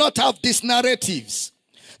gospel will not have these narratives.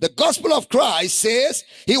 The gospel of Christ says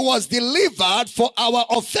he was delivered for our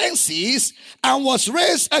offenses and was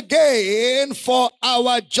raised again for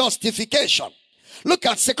our justification. Look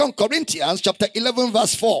at 2 Corinthians chapter 11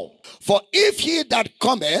 verse 4. For if he that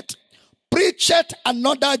cometh preacheth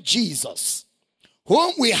another Jesus,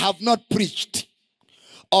 whom we have not preached,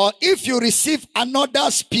 or if you receive another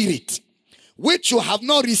spirit, which you have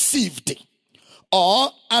not received, or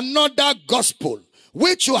another gospel,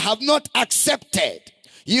 which you have not accepted,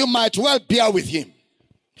 you might well bear with him.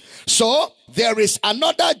 So, there is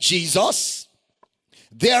another Jesus,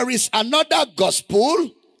 there is another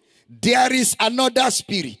gospel, there is another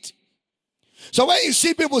spirit. So when you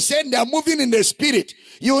see people saying they are moving in the spirit,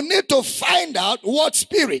 you need to find out what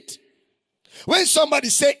spirit. When somebody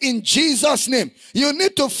say in Jesus' name, you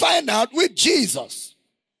need to find out which Jesus.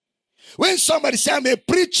 When somebody say I'm a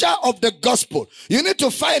preacher of the gospel, you need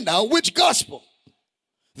to find out which gospel.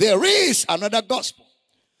 There is another gospel.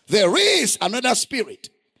 There is another spirit.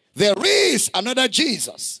 There is another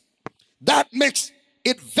Jesus. That makes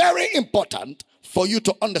it very important for you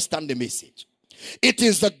to understand the message. It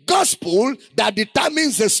is the gospel that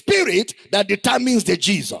determines the spirit that determines the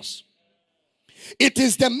Jesus. It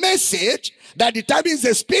is the message that determines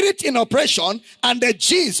the spirit in operation and the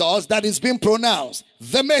Jesus that is being pronounced.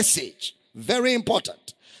 The message. Very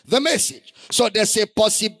important. The message. So there's a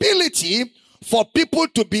possibility for people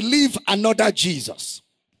to believe another Jesus.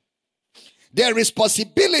 There is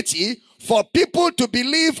possibility for people to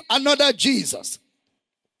believe another Jesus.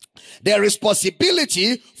 There is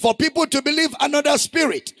possibility for people to believe another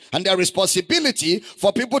spirit. And there is possibility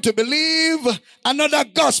for people to believe another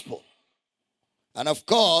gospel. And of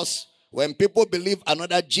course, when people believe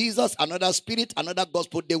another Jesus, another spirit, another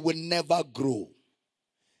gospel, they will never grow.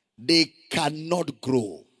 They cannot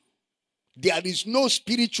grow. There is no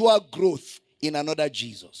spiritual growth in another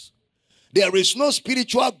Jesus. There is no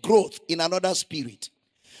spiritual growth in another spirit.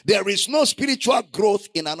 There is no spiritual growth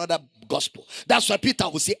in another gospel. That's why Peter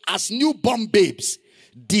will say, as newborn babes,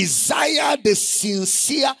 desire the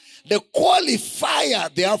sincere. The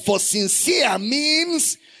qualifier there for sincere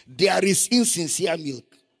means there is insincere milk.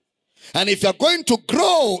 And if you're going to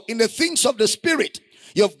grow in the things of the spirit,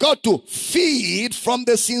 you've got to feed from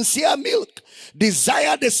the sincere milk.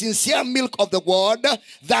 Desire the sincere milk of the word,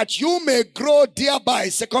 that you may grow thereby.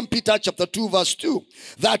 2 Peter chapter 2 verse 2.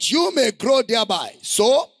 That you may grow thereby.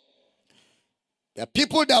 So, there are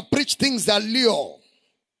people that preach things that lure.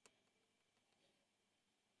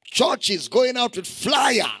 Churches going out with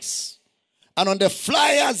flyers. And on the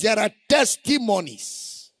flyers there are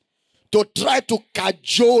testimonies to try to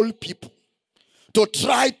cajole people. To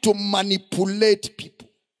try to manipulate people.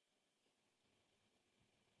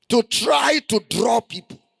 To try to draw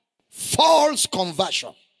people. False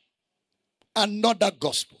conversion. Another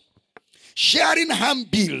gospel. Sharing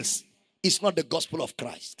handbills is not the gospel of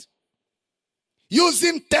Christ.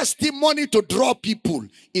 Using testimony to draw people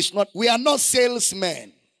is not. We are not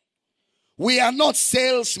salesmen. We are not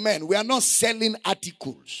salesmen. We are not selling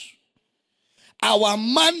articles. Our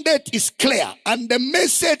mandate is clear and the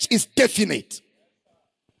message is definite.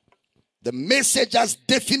 The message has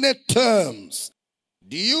definite terms.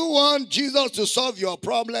 Do you want Jesus to solve your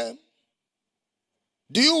problem?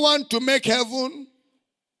 Do you want to make heaven?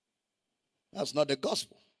 That's not the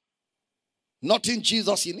gospel. Nothing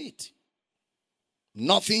Jesus in it.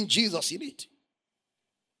 Nothing Jesus in it.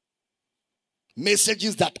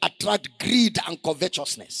 Messages that attract greed and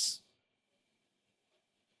covetousness.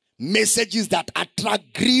 Messages that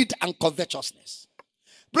attract greed and covetousness.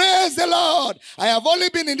 Praise the Lord. I have only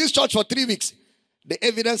been in this church for 3 weeks. The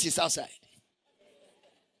evidence is outside.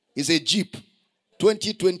 It's a Jeep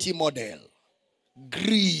 2020 model.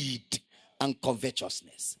 Greed and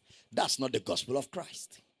covetousness. That's not the gospel of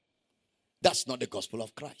Christ. That's not the gospel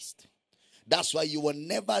of Christ. That's why you will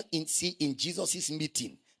never see in Jesus'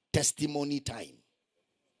 meeting testimony time.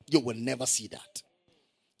 You will never see that.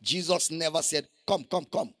 Jesus never said, come, come,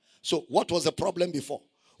 come. So what was the problem before?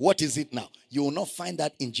 What is it now? You will not find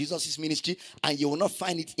that in Jesus' ministry, and you will not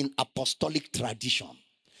find it in apostolic tradition.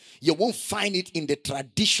 You won't find it in the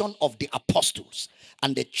tradition of the apostles.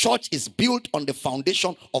 And the church is built on the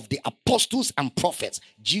foundation of the apostles and prophets.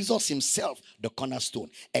 Jesus himself, the cornerstone,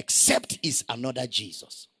 except is another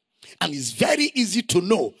Jesus. And it's very easy to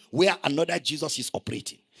know where another Jesus is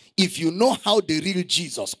operating if you know how the real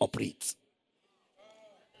Jesus operates.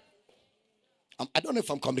 I don't know if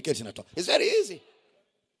I'm communicating at all. It's very easy.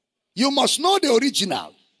 You must know the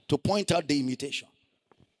original to point out the imitation.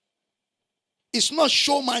 It's not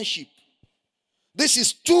showmanship. This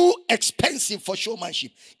is too expensive for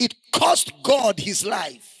showmanship. It cost God his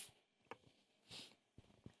life.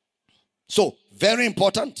 So, very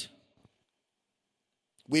important.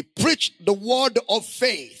 We preach the word of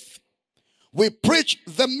faith. We preach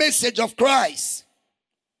the message of Christ.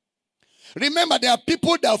 Remember, there are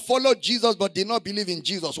people that followed Jesus but did not believe in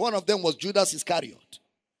Jesus. One of them was Judas Iscariot.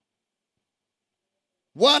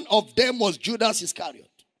 One of them was Judas Iscariot.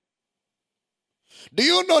 Do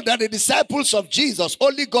you know that the disciples of Jesus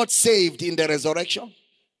only got saved in the resurrection?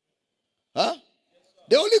 Huh?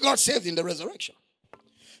 They only got saved in the resurrection.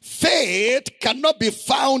 Faith cannot be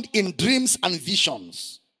found in dreams and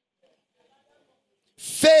visions.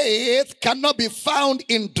 Faith cannot be found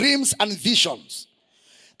in dreams and visions.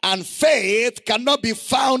 And faith cannot be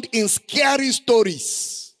found in scary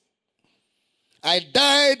stories. I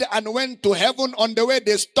died and went to heaven. On the way,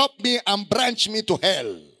 they stopped me and branched me to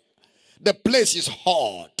hell. The place is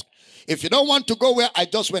hot. If you don't want to go where I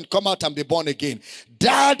just went, come out and be born again.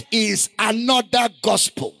 That is another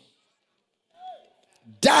gospel.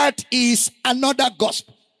 That is another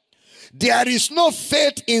gospel. There is no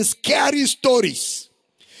faith in scary stories.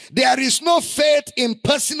 There is no faith in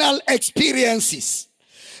personal experiences.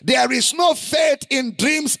 There is no faith in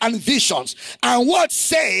dreams and visions. And what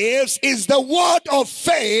saves is the word of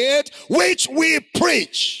faith which we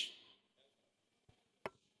preach.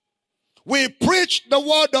 We preach the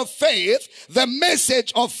word of faith, the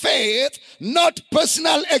message of faith, not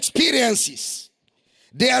personal experiences.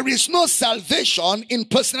 There is no salvation in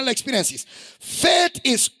personal experiences. Faith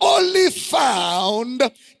is only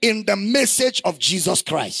found in the message of Jesus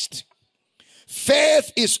Christ.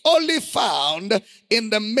 Faith is only found in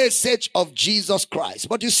the message of Jesus Christ.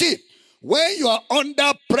 But you see, when you are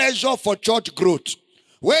under pressure for church growth,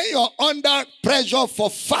 when you are under pressure for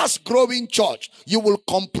fast-growing church, you will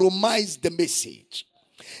compromise the message.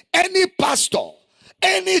 Any pastor,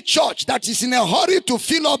 any church that is in a hurry to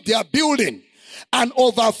fill up their building and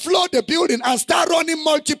overflow the building and start running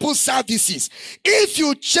multiple services, if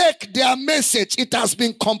you check their message, it has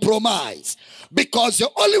been compromised. Because the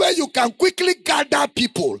only way you can quickly gather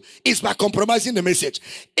people is by compromising the message.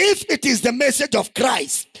 If it is the message of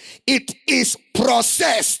Christ, it is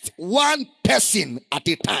processed one person at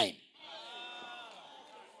a time.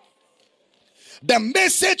 The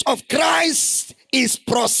message of Christ is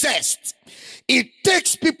processed. It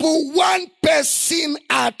takes people one person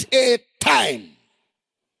at a time.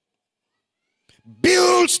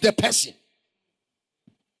 Builds the person.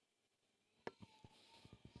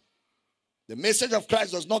 The message of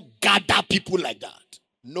Christ does not gather people like that.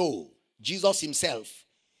 No. Jesus himself,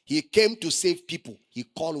 he came to save people. He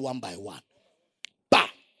called one by one. Bah,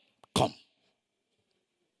 come.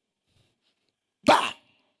 Bah,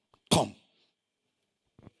 come.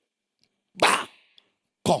 Bah,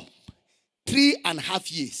 come.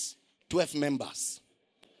 3.5 years, 12 members.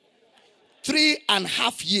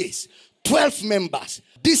 3.5 years, 12 members.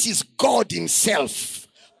 This is God himself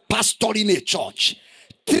pastoring a church.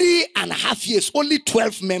 3.5 years, only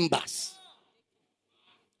 12 members.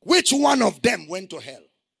 Which one of them went to hell?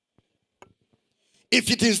 If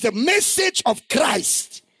it is the message of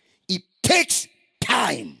Christ, it takes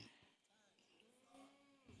time.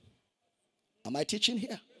 Am I teaching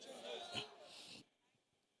here?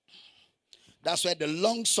 That's why the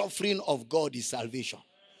long suffering of God is salvation.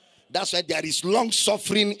 That's why there is long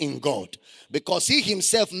suffering in God. Because he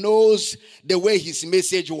himself knows the way his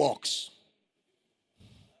message works.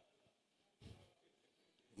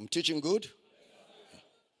 I'm teaching good?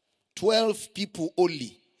 12 people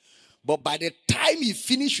only. But by the time he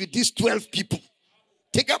finished with these 12 people,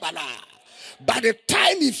 take up Allah. By the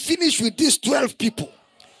time he finished with these 12 people,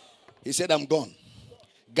 he said, I'm gone.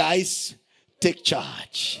 Guys, take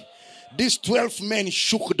charge. These 12 men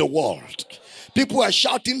shook the world. People are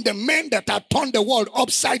shouting, the men that have turned the world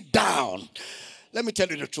upside down. Let me tell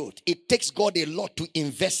you the truth. It takes God a lot to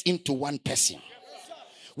invest into one person.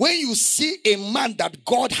 When you see a man that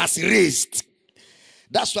God has raised,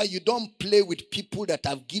 that's why you don't play with people that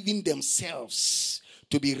have given themselves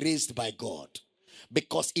to be raised by God.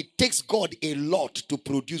 Because it takes God a lot to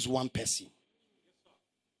produce one person.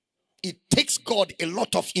 It takes God a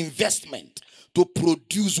lot of investment to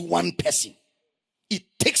produce one person. It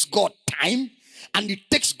takes God time and it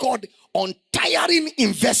takes God untiring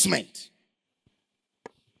investment.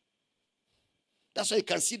 That's why you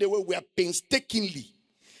can see the way we are painstakingly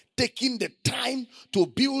taking the time to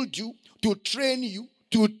build you, to train you,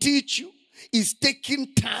 to teach you. It's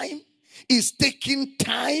taking time. It's taking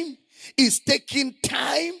time. It's taking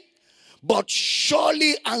time. But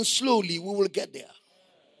surely and slowly we will get there.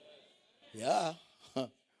 Yeah.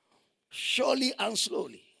 Surely and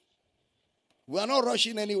slowly. We are not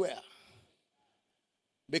rushing anywhere.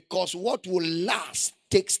 Because what will last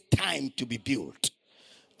takes time to be built.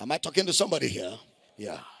 Am I talking to somebody here?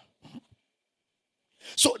 Yeah.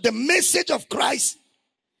 So the message of Christ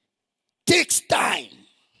takes time.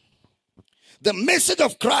 The message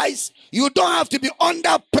of Christ, you don't have to be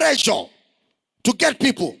under pressure to get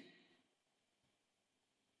people.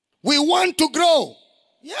 We want to grow.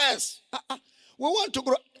 Yes. We want to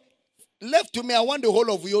grow. Left to me, I want the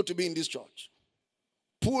whole of you to be in this church.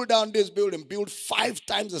 Pull down this building, build 5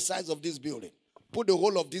 times the size of this building. Put the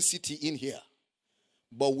whole of this city in here.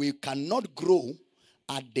 But we cannot grow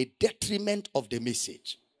at the detriment of the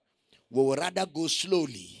message. We will rather go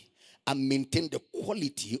slowly and maintain the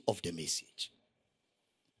quality of the message.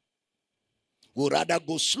 We will rather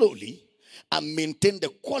go slowly and maintain the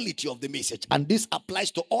quality of the message. And this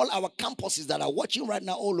applies to all our campuses that are watching right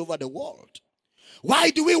now all over the world. Why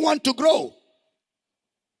do we want to grow?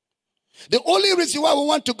 The only reason why we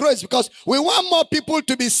want to grow is because we want more people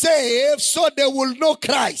to be saved so they will know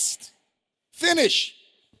Christ. Finish.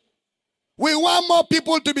 We want more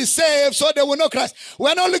people to be saved so they will know Christ.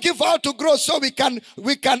 We're not looking for how to grow so we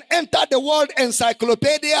can enter the world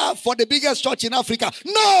encyclopedia for the biggest church in Africa.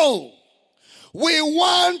 No! We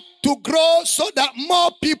want to grow so that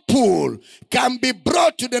more people can be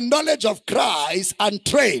brought to the knowledge of Christ and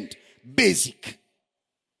trained. Basic.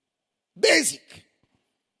 Basic.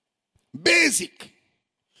 Basic.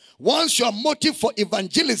 Once your motive for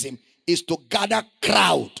evangelism is to gather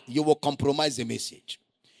crowd, you will compromise the message.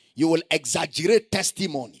 You will exaggerate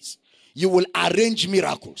testimonies. You will arrange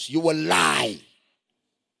miracles. You will lie.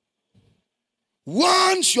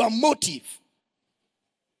 Once your motive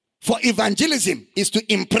for evangelism is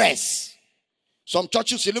to impress. Some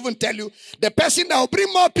churches will even tell you, the person that will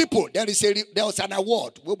bring more people, there was an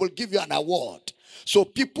award. We will give you an award. So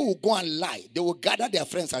people will go and lie. They will gather their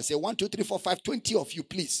friends and say, 1, 2, 3, 4, 5, 20 of you,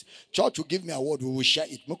 please. Church will give me an award. We will share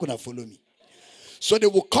it. You're going to follow me. So they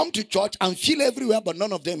will come to church and feel everywhere, but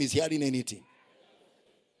none of them is hearing anything.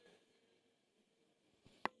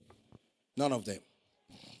 None of them.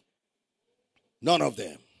 None of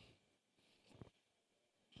them.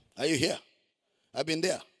 Are you here? I've been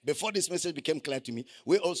there. Before this message became clear to me,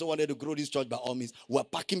 we also wanted to grow this church by all means. We're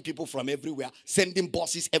packing people from everywhere, sending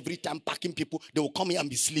buses every time, packing people. They will come here and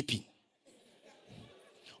be sleeping.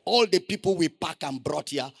 All the people we pack and brought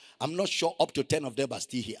here, I'm not sure up to 10 of them are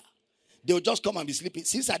still here. They will just come and be sleeping.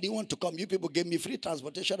 Since I didn't want to come, you people gave me free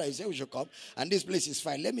transportation. I say we should come. And this place is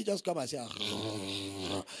fine. Let me just come and say,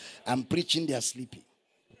 I'm preaching, they are sleeping.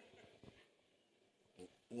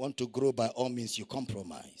 Want to grow by all means, you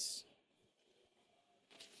compromise.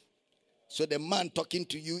 So the man talking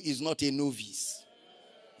to you is not a novice.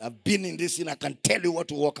 I've been in this thing. I can tell you what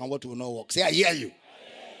to work and what will not work. Say, I hear you.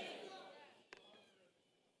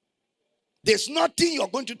 There's nothing you're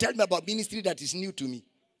going to tell me about ministry that is new to me.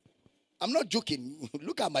 I'm not joking.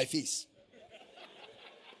 Look at my face.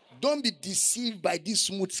 Don't be deceived by this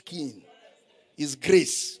smooth skin. It's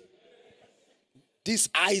grace. These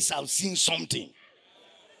eyes have seen something.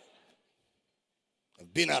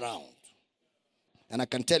 I've been around. And I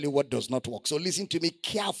can tell you what does not work. So listen to me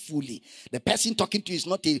carefully. The person talking to you is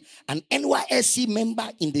not an NYSC member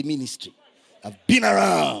in the ministry. I've been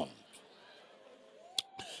around.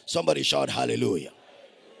 Somebody shout hallelujah.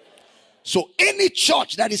 So any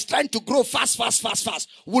church that is trying to grow fast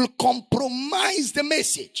will compromise the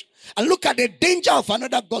message. And look at the danger of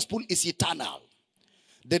another gospel is eternal.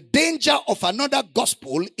 The danger of another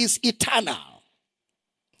gospel is eternal.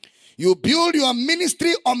 You build your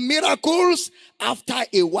ministry on miracles. After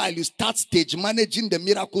a while, you start stage managing the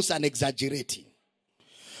miracles and exaggerating.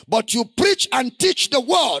 But you preach and teach the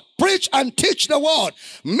word. Preach and teach the word.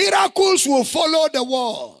 Miracles will follow the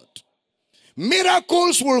word.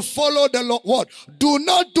 Miracles will follow the word. Do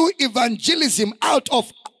not do evangelism out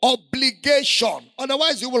of obligation.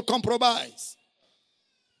 Otherwise, you will compromise.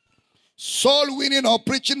 Soul winning or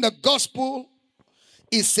preaching the gospel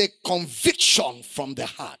is a conviction from the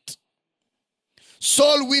heart.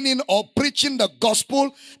 Soul winning or preaching the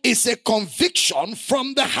gospel is a conviction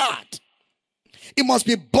from the heart. It must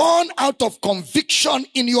be born out of conviction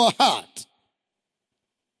in your heart.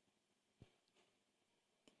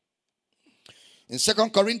 In 2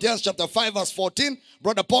 Corinthians chapter 5 verse 14,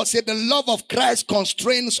 Brother Paul said, the love of Christ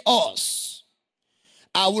constrains us.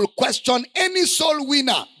 I will question any soul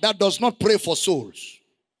winner that does not pray for souls.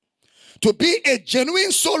 To be a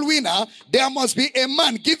genuine soul winner, there must be a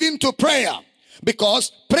man given to prayer.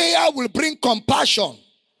 Because prayer will bring compassion.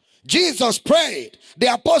 Jesus prayed. The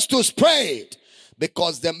apostles prayed.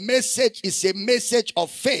 Because the message is a message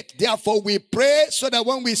of faith. Therefore we pray so that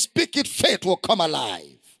when we speak it, faith will come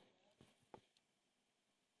alive.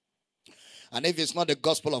 And if it's not the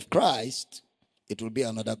gospel of Christ, it will be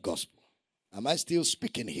another gospel. Am I still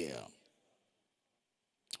speaking here?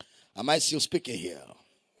 Am I still speaking here?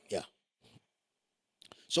 Yeah.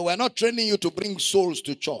 So we're not training you to bring souls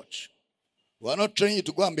to church. We're not training you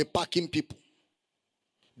to go and be packing people.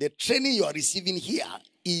 The training you are receiving here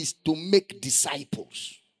is to make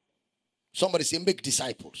disciples. Somebody say, make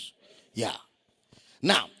disciples. Yeah.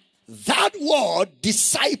 Now, that word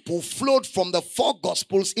disciple flowed from the 4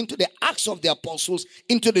 Gospels into the Acts of the Apostles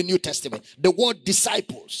into the New Testament. The word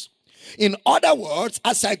disciples. In other words,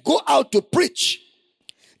 as I go out to preach,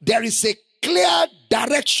 there is a clear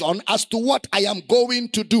direction as to what I am going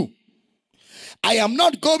to do. I am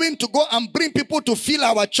not going to go and bring people to fill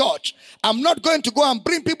our church. I'm not going to go and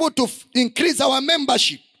bring people to increase our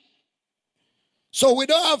membership. So we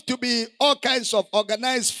don't have to be all kinds of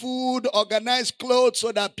organized food, organized clothes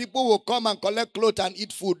so that people will come and collect clothes and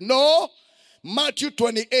eat food. No. Matthew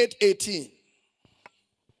 28:18.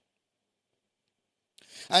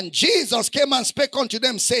 And Jesus came and spake unto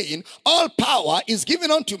them, saying, all power is given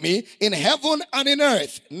unto me in heaven and in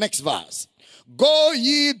earth. Next verse. Go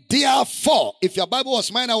ye therefore. If your Bible was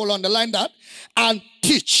mine, I will underline that. And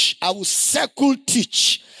teach. I will circle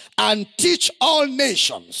teach. And teach all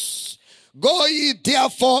nations. Go ye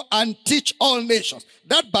therefore and teach all nations.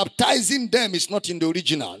 That baptizing them is not in the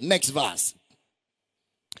original. Next verse.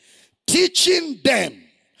 Teaching them.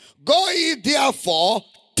 Go ye therefore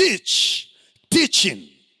teach. Teaching.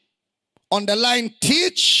 Underline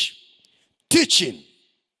teach. Teaching.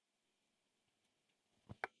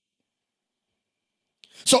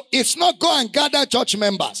 So it's not go and gather church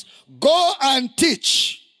members. Go and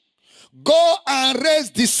teach. Go and raise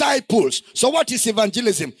disciples. So what is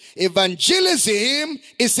evangelism? Evangelism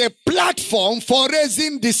is a platform for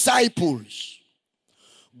raising disciples.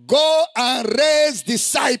 Go and raise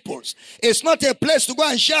disciples. It's not a place to go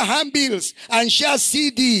and share handbills and share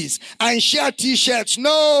CDs and share t-shirts.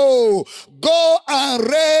 No. Go and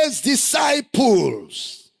raise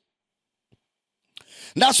disciples.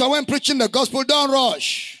 That's why when preaching the gospel, don't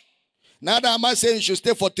rush. Neither am I saying you should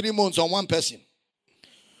stay for 3 months on one person.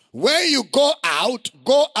 When you go out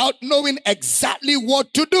knowing exactly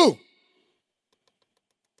what to do.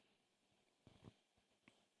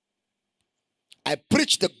 I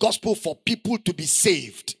preach the gospel for people to be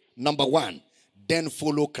saved. Number 1, then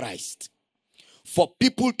follow Christ. For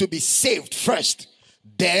people to be saved first,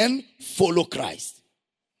 then follow Christ.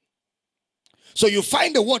 So you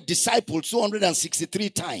find the word disciple 263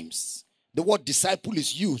 times. The word disciple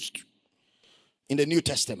is used in the New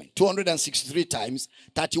Testament. 263 times,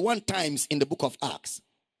 31 times in the book of Acts.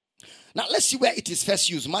 Now let's see where it is first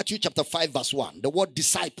used. Matthew chapter 5 verse 1. The word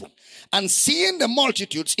disciple. And seeing the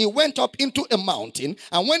multitudes, he went up into a mountain.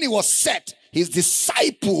 And when he was set, his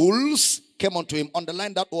disciples came unto him.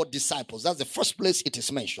 Underline that word disciples. That's the first place it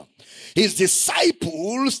is mentioned. His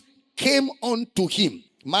disciples came unto him.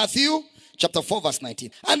 Matthew chapter 4 verse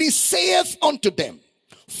 19. And he saith unto them,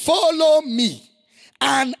 follow me,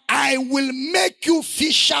 and I will make you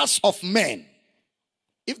fishers of men.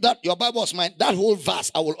 If that your Bible was mine, that whole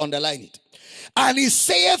verse I will underline it. And he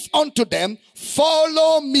saith unto them,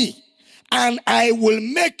 follow me, and I will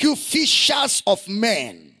make you fishers of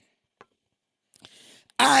men.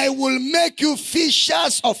 I will make you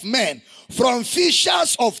fishers of men. From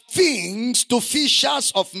fishers of things to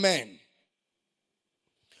fishers of men.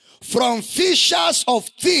 From fishers of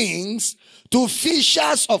things to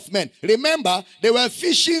fishers of men. Remember, they were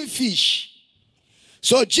fishing fish.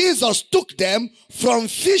 So Jesus took them from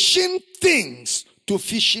fishing things to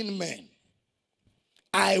fishing men.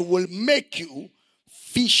 I will make you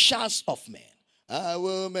fishers of men. I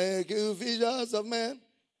will make you fishers of men.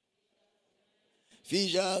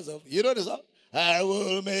 Fishers of, you know this song? I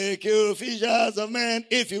will make you fishers of men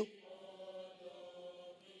if you.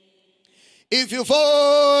 If you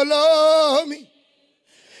follow me,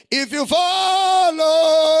 if you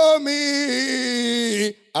follow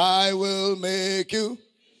me, I will make you.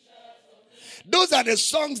 Those are the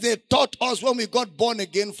songs they taught us when we got born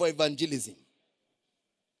again for evangelism.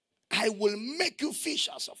 I will make you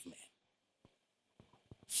fishers of men.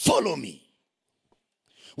 Follow me.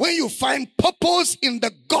 When you find purpose in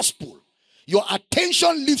the gospel, your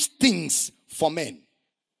attention leaves things for men.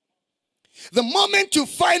 The moment you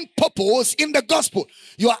find purpose in the gospel,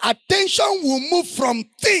 your attention will move from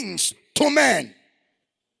things to men.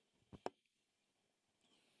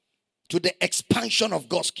 To the expansion of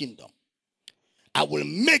God's kingdom. I will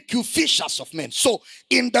make you fishers of men. So,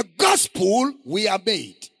 in the gospel, we are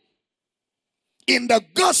made. In the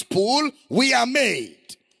gospel, we are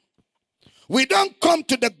made. We don't come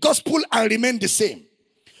to the gospel and remain the same.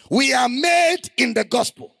 We are made in the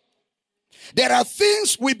gospel. There are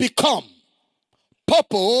things we become.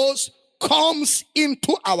 Purpose comes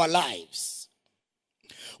into our lives.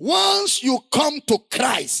 Once you come to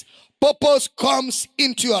Christ, purpose comes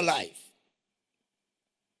into your life.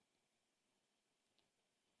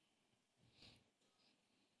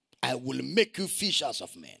 I will make you fishers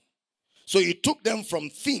of men. So he took them from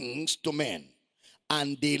things to men.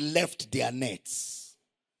 And they left their nets.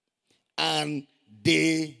 And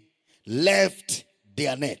they left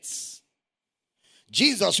their nets.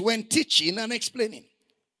 Jesus went teaching and explaining.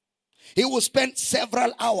 He will spend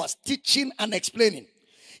several hours teaching and explaining.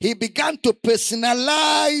 He began to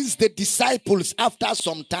personalize the disciples after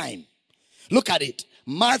some time. Look at it.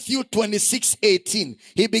 Matthew 26:18.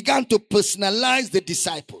 He began to personalize the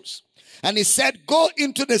disciples. And he said, go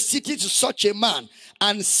into the city to such a man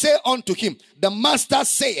and say unto him, the master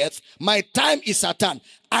saith, my time is at hand.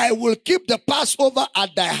 I will keep the Passover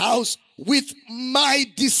at thy house with my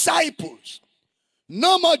disciples.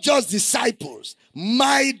 No more just disciples.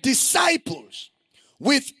 My disciples.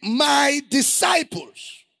 With my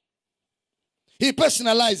disciples. He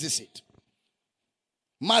personalizes it.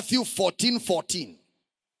 Matthew 14:14.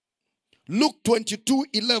 Luke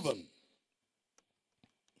 22:11.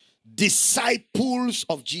 Disciples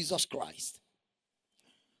of Jesus Christ.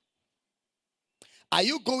 Are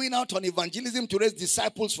you going out on evangelism to raise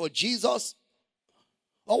disciples for Jesus?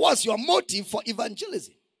 Or what's your motive for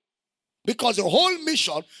evangelism? Because the whole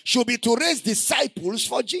mission should be to raise disciples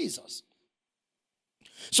for Jesus.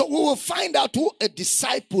 So we will find out who a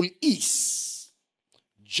disciple is.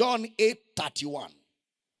 John 8:31.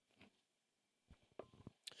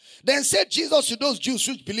 Then said Jesus to those Jews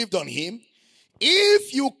which believed on him,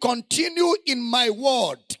 if you continue in my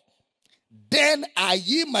word, then are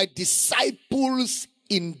ye my disciples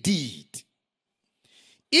indeed.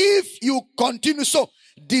 If you continue. So,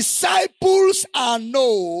 disciples are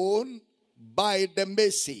known by the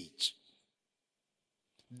message.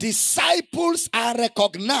 Disciples are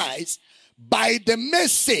recognized by the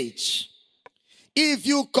message. If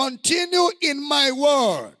you continue in my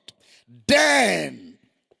word, then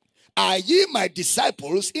are ye my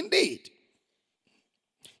disciples indeed.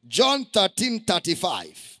 John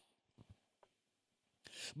 13:35.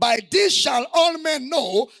 By this shall all men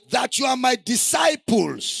know that you are my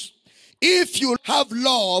disciples, if you have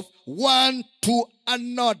love one to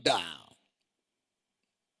another.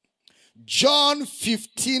 John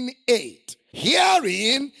 15:8.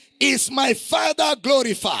 Herein is my Father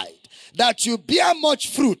glorified, that you bear much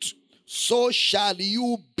fruit, so shall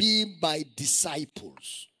you be my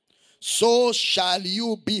disciples. So shall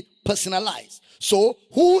you be personalized. So,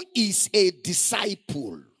 who is a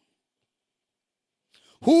disciple?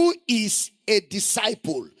 Who is a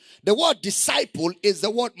disciple? The word disciple is the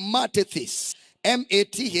word mathetes.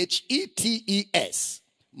 M-A-T-H-E-T-E-S.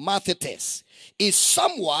 Mathetes. Is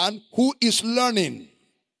someone who is learning.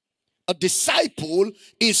 A disciple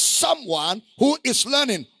is someone who is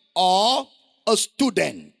learning, or a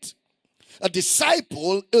student. A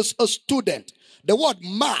disciple is a student. The word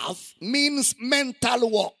math means mental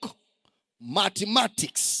work.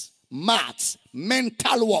 Mathematics, maths,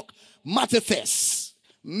 mental work, mathetes,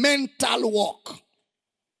 mental work.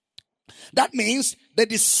 That means the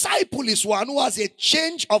disciple is one who has a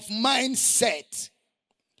change of mindset.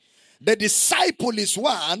 The disciple is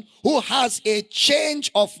one who has a change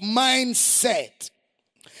of mindset.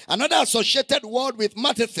 Another associated word with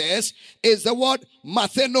mathetes is the word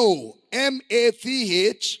matheno. M-A-T-H-E-N-O.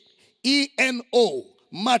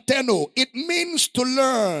 Matheno. It means to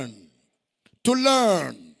learn. To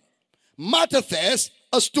learn. Mathetes,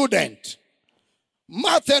 a student.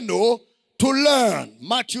 Matheno, to learn.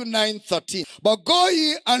 Matthew 9:13. But go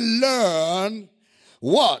ye and learn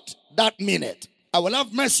what that meaneth. I will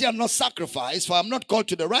have mercy and not sacrifice, for I am not called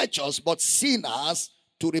to the righteous, but sinners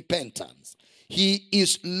to repentance. he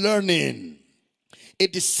is learning. A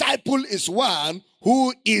disciple is one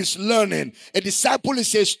who is learning. A disciple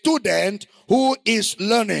is a student who is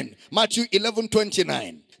learning. Matthew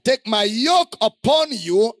 11:29. Take my yoke upon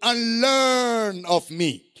you and learn of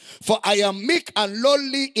me. For I am meek and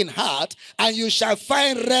lowly in heart, and you shall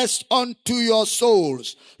find rest unto your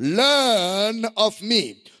souls. Learn of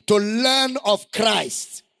me. To learn of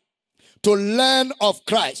Christ. To learn of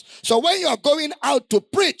Christ. So when you are going out to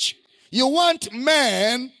preach, you want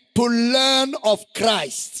men to learn of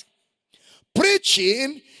Christ.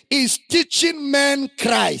 Preaching is teaching men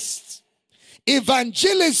Christ.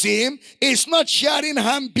 Evangelism is not sharing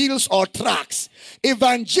handbills or tracts.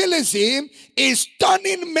 Evangelism is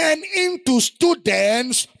turning men into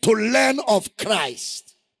students to learn of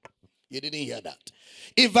Christ. You didn't hear that.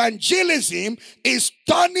 Evangelism is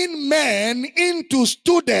turning men into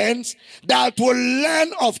students that will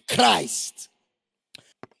learn of Christ.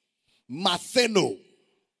 Matheno,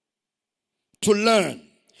 to learn.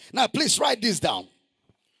 Now please write this down.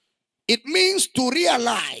 It means to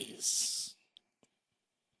realize,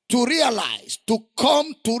 to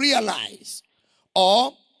come to realize,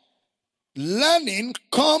 or learning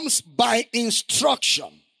comes by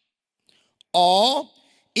instruction, or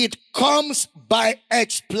it comes by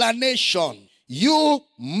explanation. You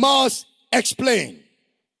must explain.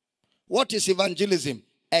 What is evangelism?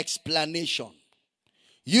 Explanation.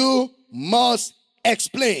 You must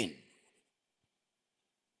explain.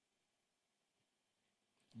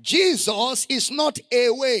 Jesus is not a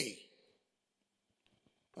way.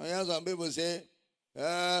 I hear some people say,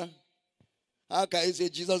 how can you say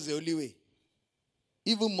Jesus is the only way?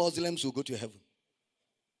 Even Muslims will go to heaven.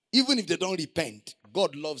 Even if they don't repent,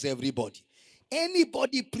 God loves everybody.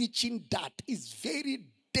 Anybody preaching that is very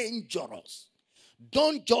dangerous.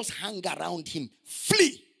 Don't just hang around him.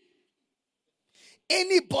 Flee.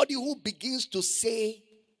 Anybody who begins to say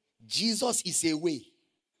Jesus is a way,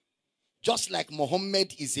 just like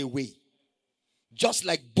Muhammad is a way, just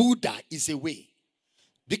like Buddha is a way.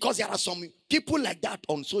 Because there are some people like that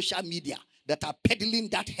on social media that are peddling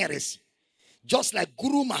that heresy. Just like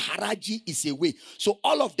Guru Maharaji is a way. So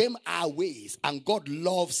all of them are ways, and God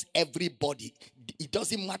loves everybody. It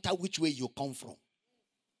doesn't matter which way you come from.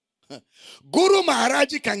 Guru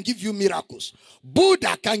Maharaji can give you miracles.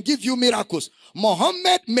 Buddha can give you miracles.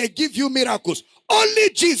 Muhammad may give you miracles.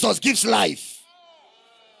 Only Jesus gives life.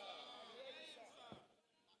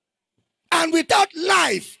 And without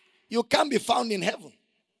life, you can't be found in heaven.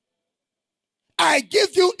 I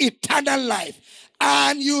give you eternal life,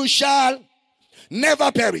 and you shall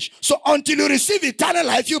never perish. So until you receive eternal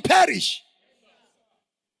life, you perish.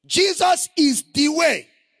 Jesus is the way.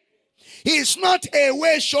 He is not a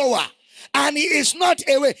way shower, and he is not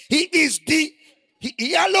a way. He is he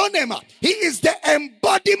is the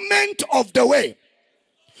embodiment of the way.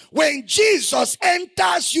 When Jesus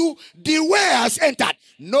enters you, the way has entered.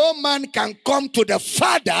 No man can come to the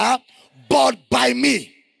Father but by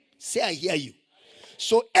me. Say, I hear you.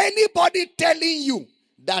 So anybody telling you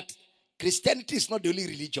that Christianity is not the only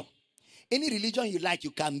religion, any religion you like,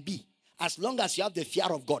 you can be, as long as you have the fear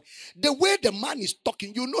of God. The way the man is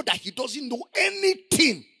talking, you know that he doesn't know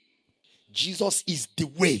anything. Jesus is the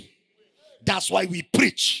way. That's why we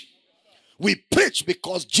preach. We preach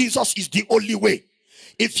because Jesus is the only way.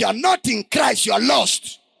 If you are not in Christ, you are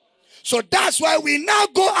lost. So that's why we now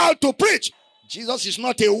go out to preach. Jesus is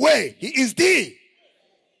not a way. He is the.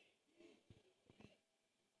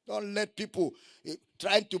 Don't let people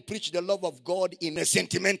trying to preach the love of God in a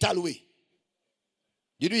sentimental way.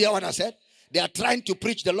 Did you hear what I said? They are trying to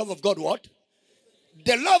preach the love of God what?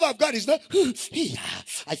 The love of God is not,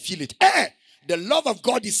 I feel it. The love of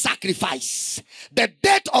God is sacrifice. The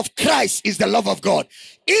death of Christ is the love of God.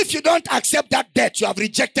 If you don't accept that death, you have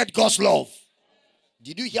rejected God's love.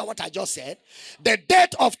 Did you hear what I just said? The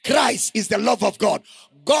death of Christ is the love of God.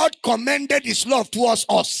 God commended his love towards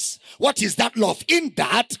us. What is that love? In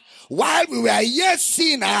that, while we were yet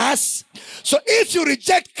sinners, so if you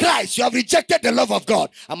reject Christ, you have rejected the love of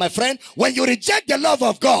God. And my friend, when you reject the love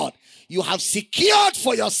of God, you have secured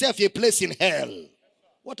for yourself a place in hell.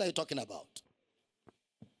 What are you talking about?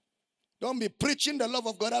 Don't be preaching the love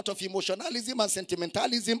of God out of emotionalism and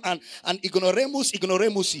sentimentalism and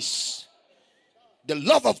ignoramuses. The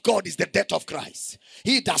love of God is the death of Christ.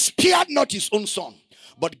 He that spared not his own son,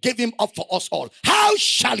 but gave him up for us all. How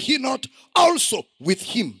shall he not also with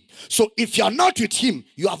him? So if you are not with him,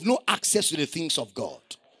 you have no access to the things of God.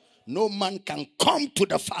 No man can come to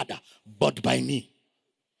the Father but by me.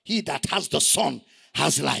 He that has the Son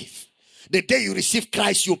has life. The day you receive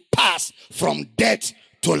Christ, you pass from death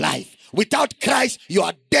to life. Without Christ, you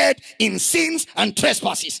are dead in sins and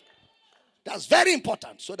trespasses. That's very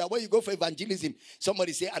important. So that when you go for evangelism,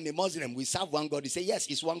 somebody say, I'm a Muslim, we serve one God. You say, yes,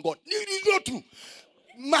 it's one God. No, it's not true.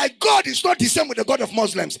 My God is not the same with the God of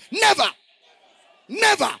Muslims. Never.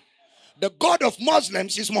 Never. The God of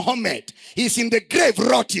Muslims is Muhammad. He's in the grave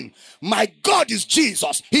rotting. My God is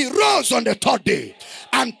Jesus. He rose on the third day.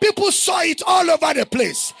 And people saw it all over the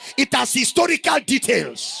place. It has historical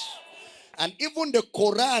details. And even the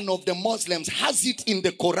Quran of the Muslims has it in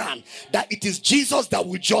the Quran that it is Jesus that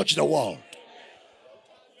will judge the world.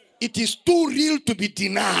 It is too real to be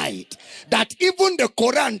denied that even the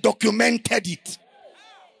Quran documented it.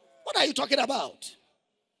 What are you talking about?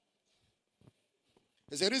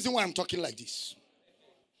 There's a reason why I'm talking like this.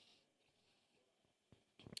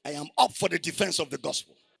 I am up for the defense of the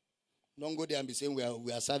gospel. Don't go there and be saying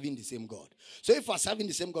we are serving the same God. So if we are serving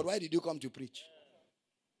the same God, why did you come to preach?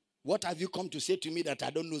 What have you come to say to me that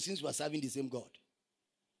I don't know since we are serving the same God?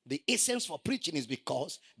 The essence for preaching is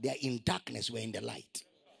because they are in darkness, we're in the light.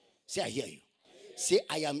 Say, I hear you. Say,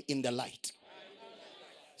 I am in the light.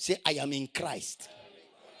 Say, I am in Christ.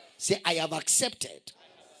 Say, I have accepted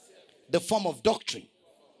the form of doctrine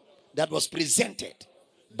that was presented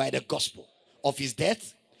by the gospel of his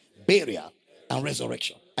death, burial, and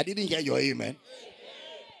resurrection. I didn't hear your amen.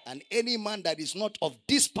 And any man that is not of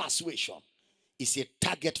this persuasion is a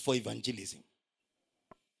target for evangelism.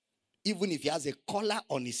 Even if he has a collar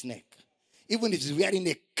on his neck, even if he's wearing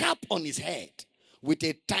a cap on his head with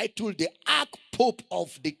a title, the Archpope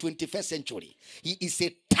of the 21st century, he is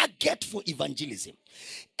a target for evangelism.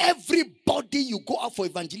 Everybody you go out for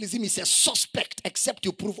evangelism is a suspect except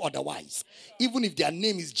you prove otherwise. Even if their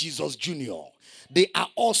name is Jesus Jr., they are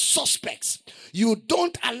all suspects. You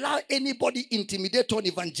don't allow anybody intimidate on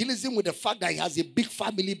evangelism with the fact that he has a big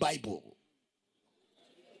family Bible.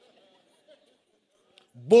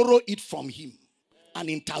 Borrow it from him and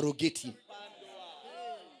interrogate him.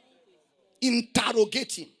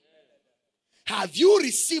 Interrogate him. Have you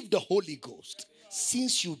received the Holy Ghost?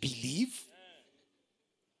 Since you believe,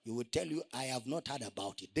 he will tell you, I have not heard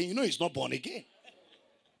about it. Then you know he's not born again.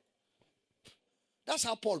 That's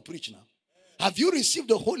how Paul preached now. Have you received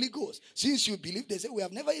the Holy Ghost? Since you believe, they say, we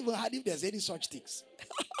have never even heard if there's any such things.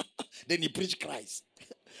 Then he preached Christ.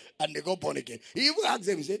 And they got born again. He even asked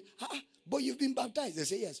them, he said, but you've been baptized. They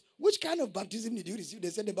say, yes. Which kind of baptism did you receive? They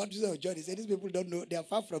said, the baptism of John. He said, these people don't know. They are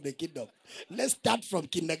far from the kingdom. Let's start from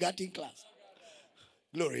kindergarten class.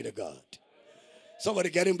 Glory to God.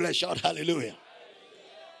 Somebody getting blessed. Shout hallelujah.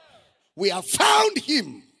 We have found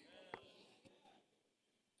him.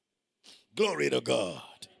 Glory to God.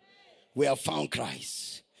 We have found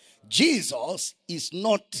Christ. Jesus is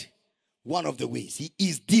not one of the ways. He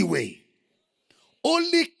is the way.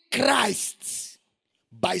 Only Christ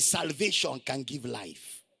by salvation can give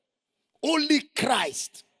life. Only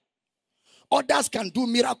Christ. Others can do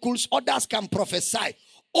miracles. Others can prophesy.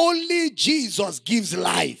 Only Jesus gives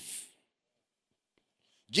life.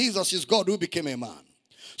 Jesus is God who became a man.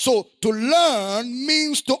 So to learn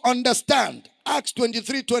means to understand. Acts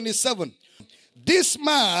 23:27. This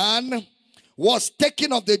man was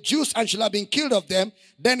taken of the Jews and should have been killed of them.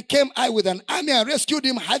 Then came I with an army and rescued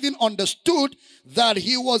him, having understood that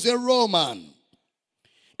he was a Roman.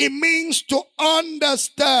 It means to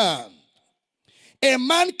understand. A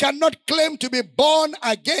man cannot claim to be born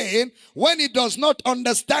again when he does not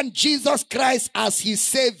understand Jesus Christ as his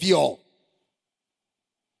Savior.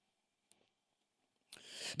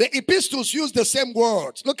 The epistles use the same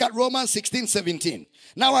words. Look at Romans 16:17.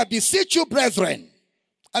 Now I beseech you, brethren.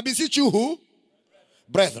 I beseech you who?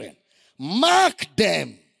 Brethren. Mark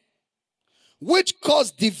them which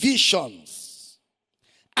cause divisions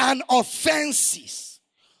and offenses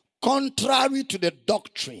contrary to the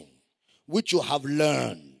doctrine which you have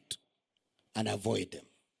learned, and avoid them.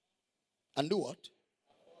 And do what?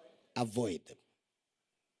 Avoid them.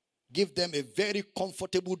 Give them a very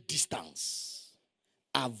comfortable distance.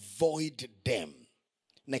 Avoid them.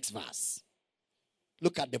 Next verse.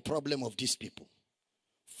 Look at the problem of these people.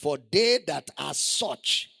 For they that are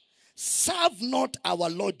such serve not our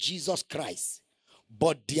Lord Jesus Christ,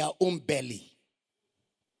 but their own belly.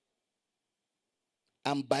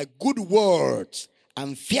 And by good words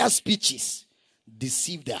and fair speeches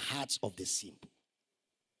deceive the hearts of the simple.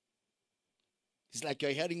 It's like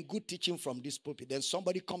you're hearing good teaching from this pulpit. Then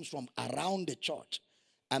somebody comes from around the church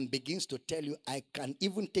and begins to tell you, I can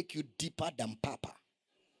even take you deeper than Papa.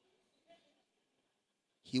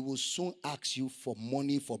 He will soon ask you for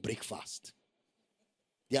money for breakfast.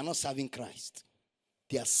 They are not serving Christ.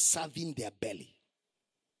 They are serving their belly.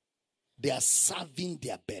 They are serving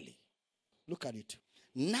their belly. Look at it.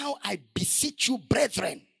 Now I beseech you,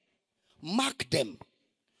 brethren, mark them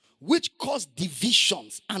which cause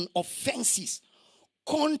divisions and offenses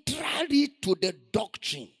contrary to the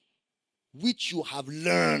doctrine which you have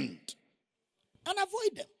learned. And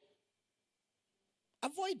avoid them.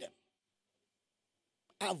 Avoid them.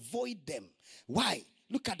 Avoid them. Why?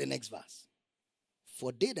 Look at the next verse.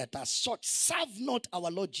 For they that are such serve not our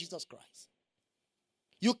Lord Jesus Christ.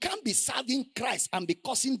 You can't be serving Christ and be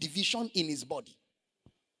causing division in his body.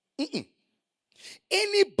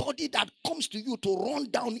 Anybody that comes to you to run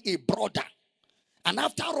down a brother, and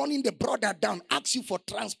after running the brother down, asks you for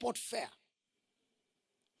transport fare,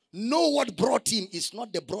 know what brought him is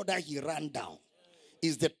not the brother he ran down.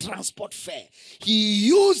 Is the transport fare. He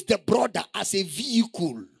used the brother as a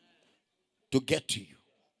vehicle to get to you.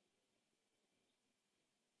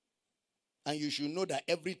 And you should know that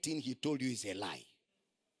everything he told you is a lie.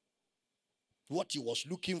 What he was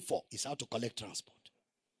looking for is how to collect transport.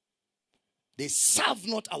 They serve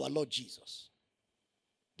not our Lord Jesus.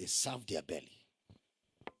 They serve their belly.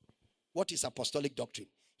 What is apostolic doctrine?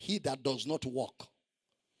 He that does not walk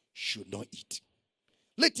should not eat.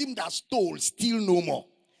 Let him that stole steal no more.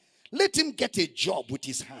 Let him get a job with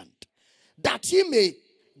his hand, that he may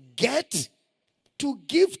get to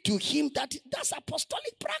give to him. That's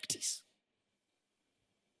apostolic practice.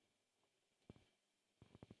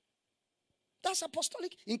 That's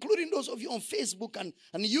apostolic, including those of you on Facebook and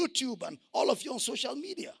YouTube and all of you on social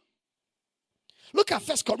media. Look at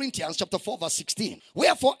 1 Corinthians chapter 4 verse 16.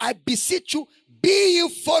 Wherefore I beseech you, be ye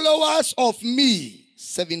followers of me.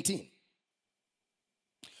 17.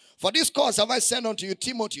 For this cause have I sent unto you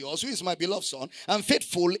Timothy, who is my beloved son, and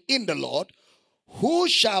faithful in the Lord, who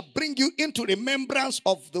shall bring you into remembrance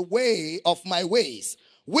of the way of my ways,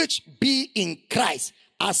 which be in Christ,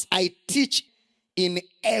 as I teach in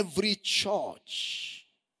every church.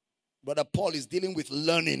 Brother Paul is dealing with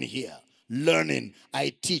learning here. Learning.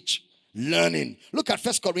 I teach. Learning. Look at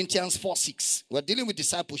 1 Corinthians 4:6. We're dealing with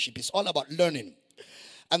discipleship. It's all about learning.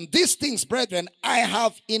 And these things, brethren, I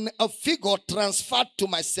have in a figure transferred to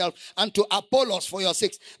myself and to Apollos for your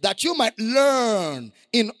sakes, that you might learn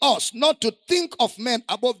in us not to think of men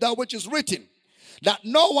above that which is written, that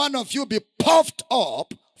no one of you be puffed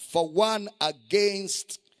up for one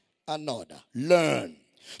against another. Learn.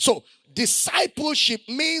 So, discipleship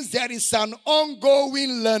means there is an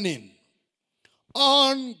ongoing learning.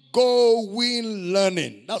 Ongoing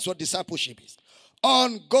learning. That's what discipleship is.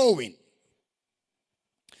 Ongoing.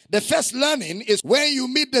 The first learning is when you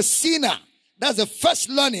meet the sinner. That's the first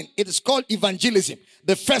learning. It is called evangelism.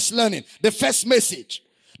 The first learning. The first message.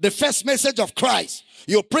 The first message of Christ.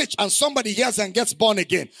 You preach and somebody hears and gets born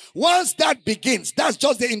again. Once that begins, that's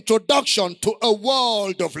just the introduction to a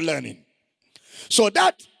world of learning. So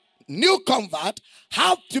that new convert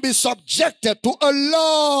have to be subjected to a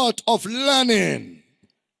lot of learning.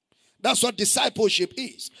 That's what discipleship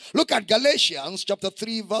is. Look at Galatians chapter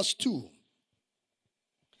 3 verse 2.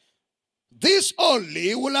 This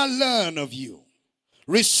only will I learn of you.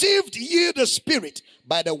 Received ye the Spirit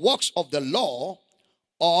by the works of the law,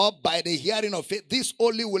 or by the hearing of faith? This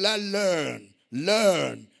only will I learn.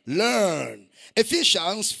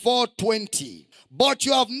 Ephesians 4:20. But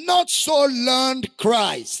you have not so learned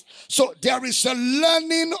Christ. So there is a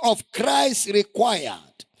learning of Christ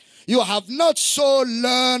required. You have not so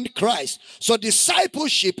learned Christ. So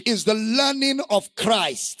discipleship is the learning of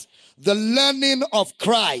Christ. The learning of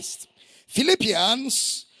Christ.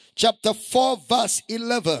 Philippians chapter 4 verse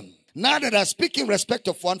 11. Now that I speak in respect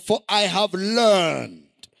of one, for I have learned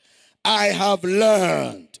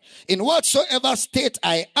in whatsoever state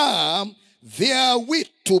I am, therewith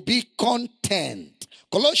to be content.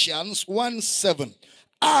 Colossians 1:7.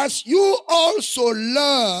 As you also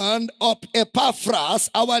learned of Epaphras,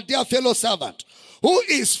 our dear fellow servant, who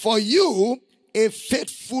is for you a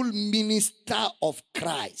faithful minister of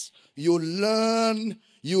Christ. You learn.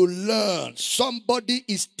 Somebody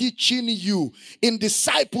is teaching you. In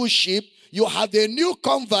discipleship, you have a new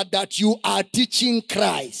convert that you are teaching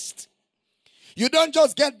Christ. You don't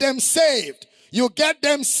just get them saved. You get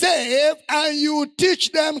them saved and you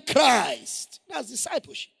teach them Christ. That's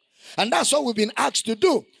discipleship. And that's what we've been asked to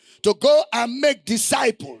do. To go and make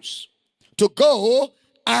disciples. To go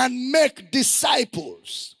and make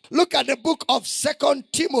disciples. Look at the book of 2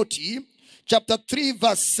 Timothy chapter 3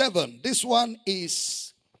 verse 7. This one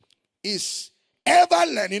is ever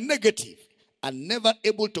learning, negative, and never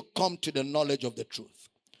able to come to the knowledge of the truth.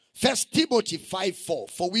 1 Timothy 5:4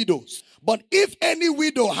 for widows. But if any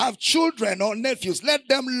widow have children or nephews, let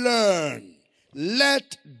them learn.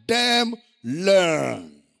 Let them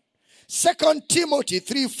learn. 2 Timothy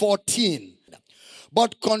 3:14.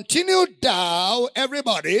 But continue thou,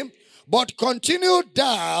 everybody, but continue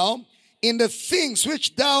thou in the things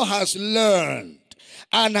which thou hast learned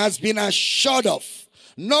and hast been assured of,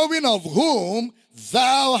 knowing of whom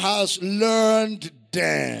thou hast learned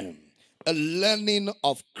them. A learning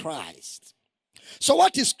of Christ. So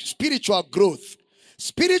what is spiritual growth?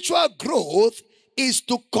 Spiritual growth is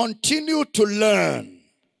to continue to learn.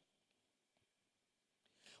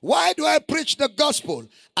 Why do I preach the gospel?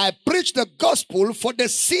 I preach the gospel for the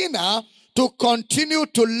sinner to continue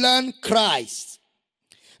to learn Christ.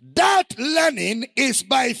 That learning is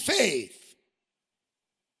by faith.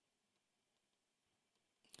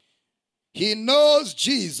 He knows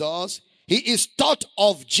Jesus. He is taught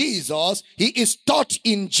of Jesus. He is taught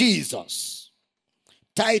in Jesus.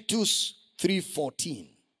 Titus 3:14.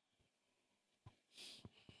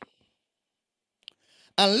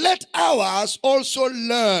 And let ours also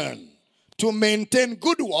learn to maintain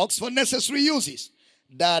good works for necessary uses,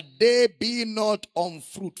 that they be not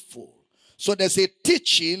unfruitful. So there's a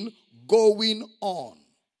teaching going on.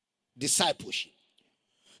 Discipleship.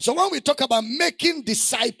 So when we talk about making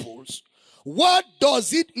disciples, what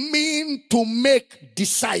does it mean to make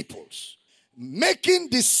disciples? Making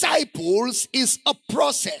disciples is a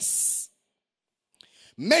process.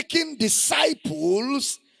 Making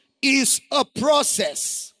disciples is a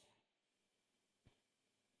process.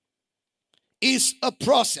 Is a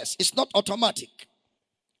process. It's not automatic.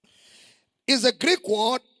 It's a Greek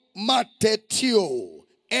word, matetheo.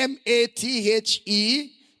 M-A-T-H-E-T-E-U-O.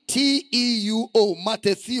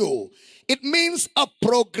 Matetheo. It means a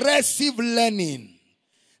progressive learning.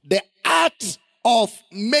 The art of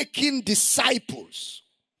making disciples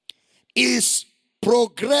is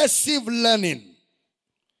progressive learning.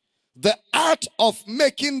 The art of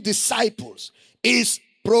making disciples is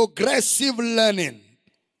progressive learning.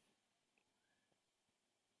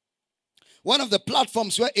 One of the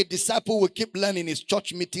platforms where a disciple will keep learning is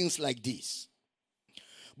church meetings like this.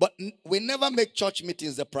 But we never make church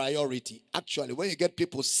meetings the priority. Actually, when you get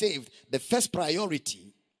people saved, the first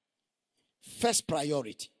priority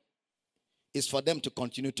is for them to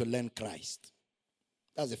continue to learn Christ.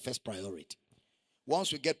 That's the first priority.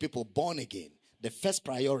 Once we get people born again, the first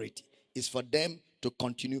priority is for them to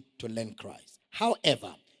continue to learn Christ.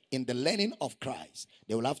 However, in the learning of Christ,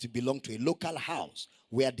 they will have to belong to a local house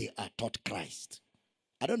where they are taught Christ.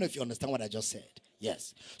 I don't know if you understand what I just said.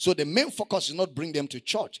 Yes. So the main focus is not bring them to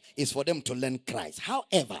church. It's for them to learn Christ.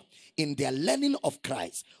 However, in their learning of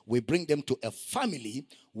Christ, we bring them to a family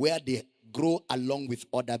where they grow along with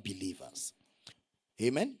other believers.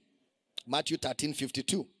 Amen. Matthew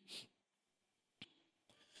 13:52.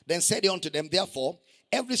 Then said he unto them, therefore,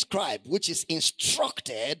 every scribe which is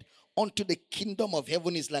instructed unto the kingdom of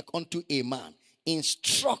heaven is like unto a man.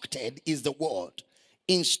 Instructed is the word.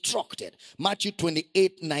 Instructed. Matthew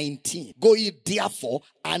 28:19. Go ye therefore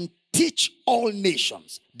and teach all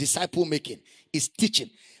nations. Disciple making is teaching.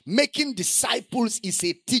 Making disciples is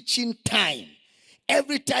a teaching time.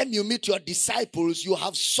 Every time you meet your disciples, you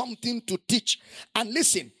have something to teach. And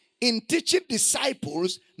listen, in teaching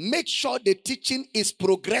disciples, make sure the teaching is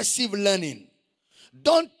progressive learning.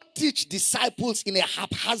 Don't teach disciples in a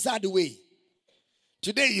haphazard way.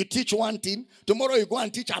 Today you teach one thing, tomorrow you go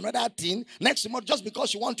and teach another thing, next month just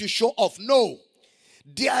because you want to show off. No.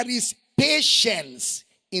 There is patience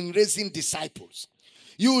in raising disciples.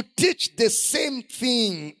 You teach the same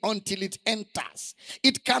thing until it enters.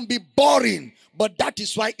 It can be boring, but that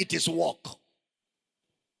is why it is work.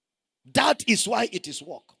 That is why it is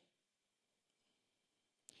work.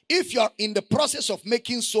 If you're in the process of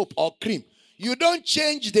making soap or cream, you don't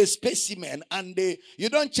change the specimen and you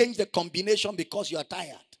don't change the combination because you are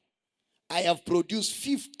tired. I have produced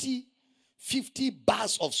 50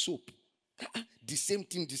 bars of soap. The same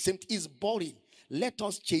thing is boring. Let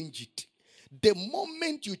us change it. The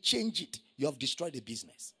moment you change it, you have destroyed the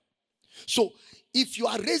business. So, if you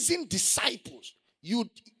are raising disciples, you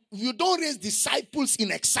don't raise disciples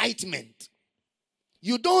in excitement.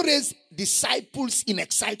 You don't raise disciples in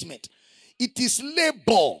excitement. It is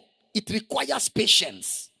labor. It requires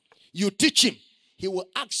patience. You teach him. He will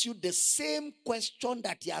ask you the same question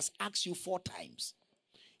that he has asked you 4 times.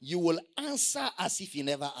 You will answer as if he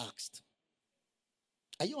never asked.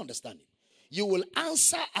 Are you understanding? You will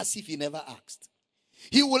answer as if he never asked.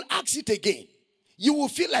 He will ask it again. You will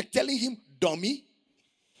feel like telling him, dummy.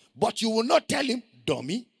 But you will not tell him,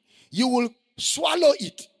 dummy. You will swallow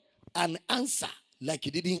it and answer like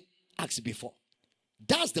you didn't ask before.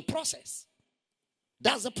 That's the process.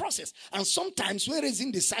 That's the process. And sometimes when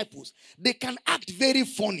raising disciples, they can act very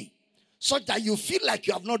funny, such that you feel like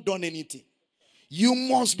you have not done anything. You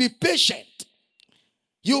must be patient.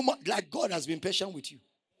 Like God has been patient with you.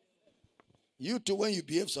 You too, when you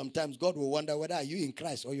behave sometimes, God will wonder whether are you in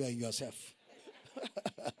Christ or you are in yourself.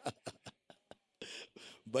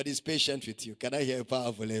 But he's patient with you. Can I hear a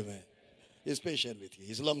powerful amen? He's patient with you.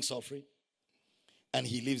 He's long-suffering. And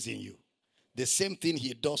he lives in you. The same thing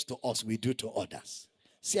he does to us, we do to others.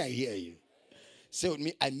 See, I hear you. Say with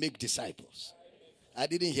me, I make disciples. I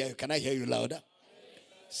didn't hear you. Can I hear you louder?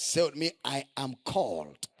 Say with me, I am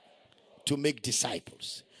called to make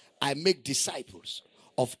disciples. I make disciples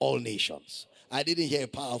of all nations. I didn't hear a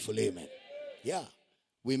powerful amen. Yeah,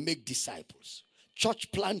 we make disciples. Church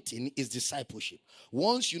planting is discipleship.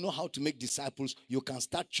 Once you know how to make disciples, you can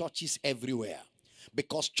start churches everywhere.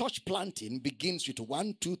 Because church planting begins with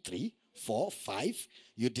 1, 2, 3, 4, 5.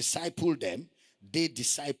 You disciple them. They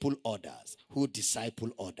disciple others. Who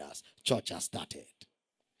disciple others? Church has started.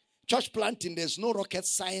 Church planting, there's no rocket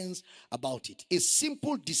science about it. It's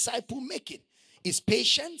simple disciple making. It's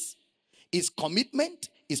patience. It's commitment.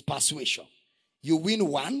 It's persuasion. You win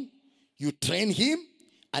one. You train him.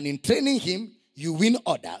 And in training him, you win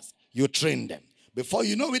others. You train them. Before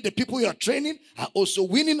you know it, the people you are training are also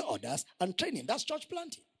winning others and training. That's church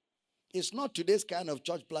planting. It's not today's kind of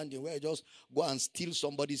church planting where you just go and steal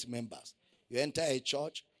somebody's members. You enter a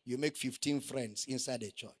church, you make 15 friends inside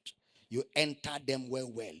a church. You enter them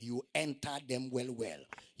well. You enter them well.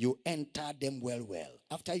 You enter them well.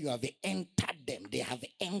 After you have entered them, they have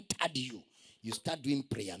entered you. You start doing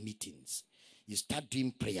prayer meetings. You start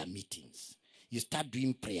doing prayer meetings. You start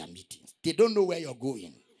doing prayer meetings. They don't know where you're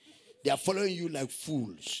going. They are following you like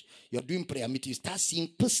fools. You're doing prayer meetings. You start seeing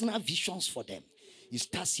personal visions for them. You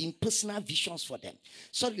start seeing personal visions for them.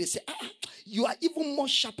 So they say, you are even more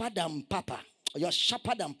sharper than Papa. You are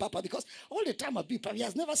sharper than Papa because all the time I've been, Papa, he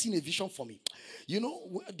has never seen a vision for me. You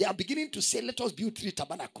know, they are beginning to say, let us build 3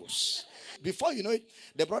 tabernacles. Before you know it,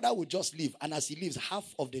 the brother will just leave. And as he leaves,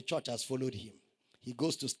 half of the church has followed him. He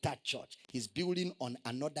goes to start church. He's building on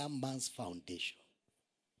another man's foundation.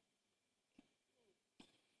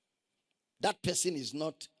 That person is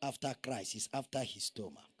not after Christ. He's after his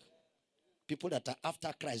stomach. People that are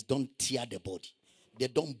after Christ don't tear the body. They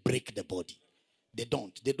don't break the body. They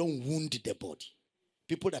don't wound the body.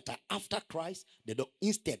 People that are after Christ,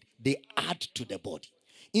 instead, they add to the body.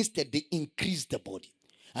 Instead, they increase the body.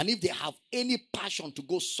 And if they have any passion to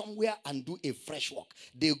go somewhere and do a fresh work,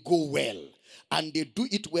 they go well. And they do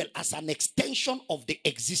it well as an extension of the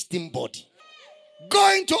existing body.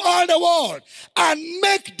 Go into all the world and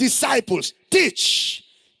make disciples.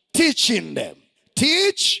 Teaching them.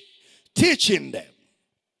 Teaching them.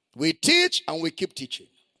 We teach and we keep teaching.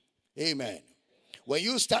 Amen. When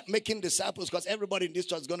you start making disciples, because everybody in this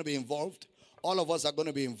church is going to be involved. All of us are going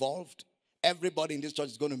to be involved. Everybody in this church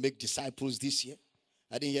is going to make disciples this year.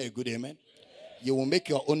 I didn't hear a good amen. You will make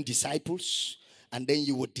your own disciples. And then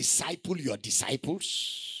you will disciple your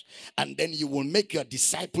disciples. And then you will make your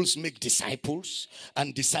disciples make disciples.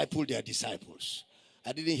 And disciple their disciples.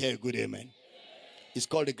 I didn't hear a good amen. It's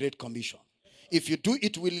called the Great Commission. If you do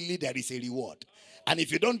it willingly, there is a reward. And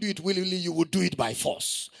if you don't do it willingly, you will do it by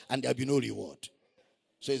force. And there will be no reward.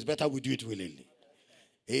 So it's better we do it willingly.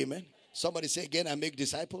 Amen. Somebody say again, I make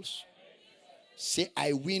disciples. Say,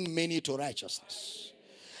 I win many to righteousness.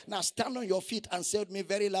 Now stand on your feet and say with me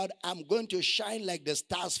very loud, I'm going to shine like the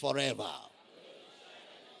stars forever.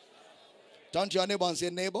 Turn to your neighbor and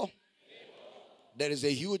say, neighbor, there is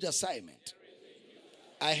a huge assignment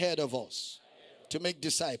ahead of us to make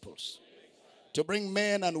disciples, to bring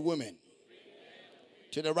men and women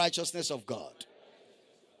to the righteousness of God.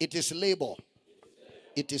 It is labor.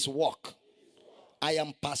 It is work. I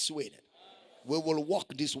am persuaded. We will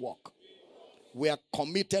walk this walk. We are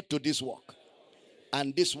committed to this work.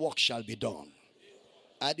 And this work shall be done.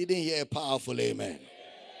 I didn't hear a powerful amen.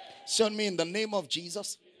 Say on me, in the name of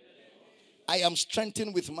Jesus, I am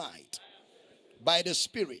strengthened with might by the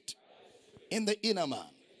Spirit in the inner man.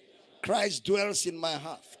 Christ dwells in my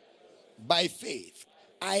heart. By faith,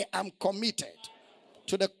 I am committed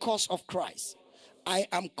to the cause of Christ. I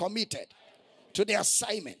am committed to the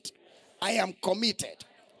assignment. I am committed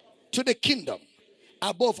to the kingdom.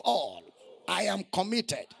 Above all, I am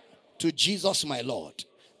committed to Jesus my Lord.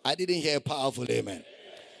 I didn't hear a powerful amen.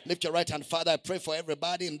 Lift your right hand. Father, I pray for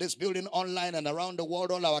everybody in this building, online and around the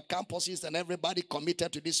world, all our campuses and everybody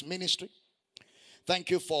committed to this ministry. Thank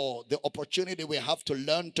you for the opportunity we have to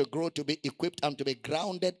learn, to grow, to be equipped and to be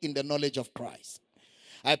grounded in the knowledge of Christ.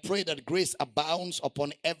 I pray that grace abounds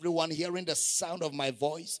upon everyone hearing the sound of my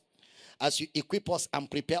voice as you equip us and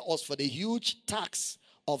prepare us for the huge task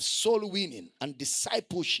of soul winning and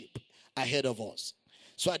discipleship ahead of us.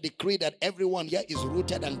 So I decree that everyone here is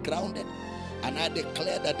rooted and grounded. And I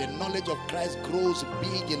declare that the knowledge of Christ grows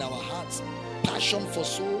big in our hearts. Passion for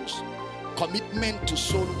souls, commitment to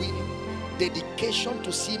soul winning, dedication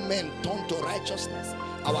to see men turn to righteousness.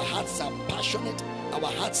 Our hearts are passionate. Our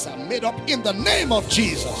hearts are made up in the name of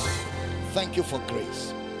Jesus. Thank you for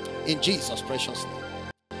grace. In Jesus' precious name.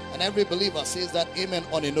 And every believer says that amen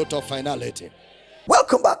on a note of finality.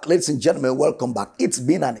 Welcome back, ladies and gentlemen. Welcome back. It's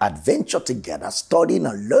been an adventure together, studying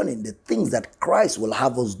and learning the things that Christ will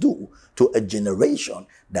have us do to a generation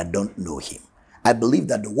that don't know him. I believe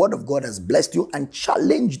that the word of God has blessed you and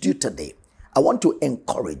challenged you today. I want to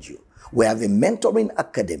encourage you. We have a mentoring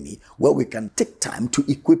academy where we can take time to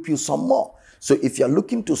equip you some more. So if you're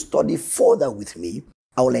looking to study further with me,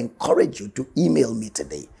 I will encourage you to email me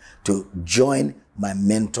today to join my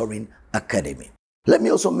mentoring academy. Let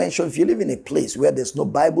me also mention, if you live in a place where there's no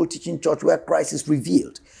Bible teaching church where Christ is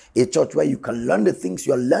revealed, a church where you can learn the things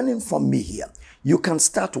you're learning from me here, you can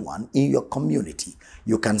start one in your community.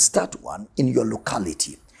 You can start one in your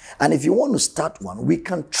locality. And if you want to start one, we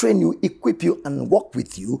can train you, equip you, and work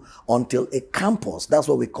with you until a campus, that's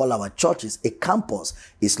what we call our churches, a campus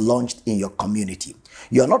is launched in your community.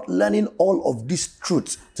 You're not learning all of these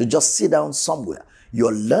truths to just sit down somewhere.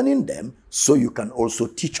 You're learning them so you can also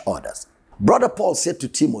teach others. Brother Paul said to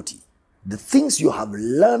Timothy, the things you have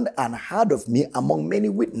learned and heard of me among many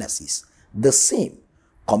witnesses, the same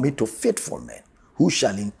commit to faithful men, who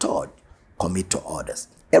shall in turn commit to others.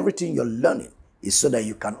 Everything you're learning is so that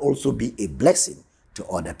you can also be a blessing to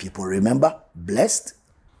other people. Remember, blessed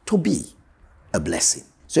to be a blessing.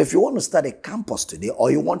 So if you want to start a campus today or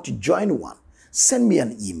you want to join one, send me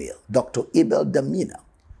an email,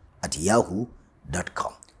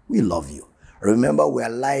 drabeldamina@yahoo.com. We love you. Remember, we are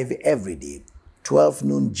live every day, 12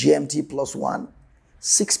 noon GMT plus 1,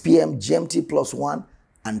 6 p.m. GMT plus 1,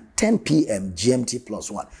 and 10 p.m. GMT plus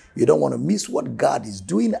 1. You don't want to miss what God is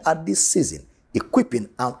doing at this season, equipping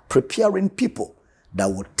and preparing people that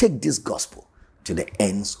will take this gospel to the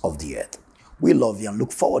ends of the earth. We love you and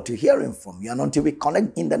look forward to hearing from you. And until we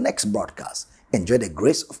connect in the next broadcast, enjoy the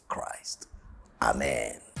grace of Christ.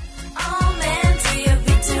 Amen.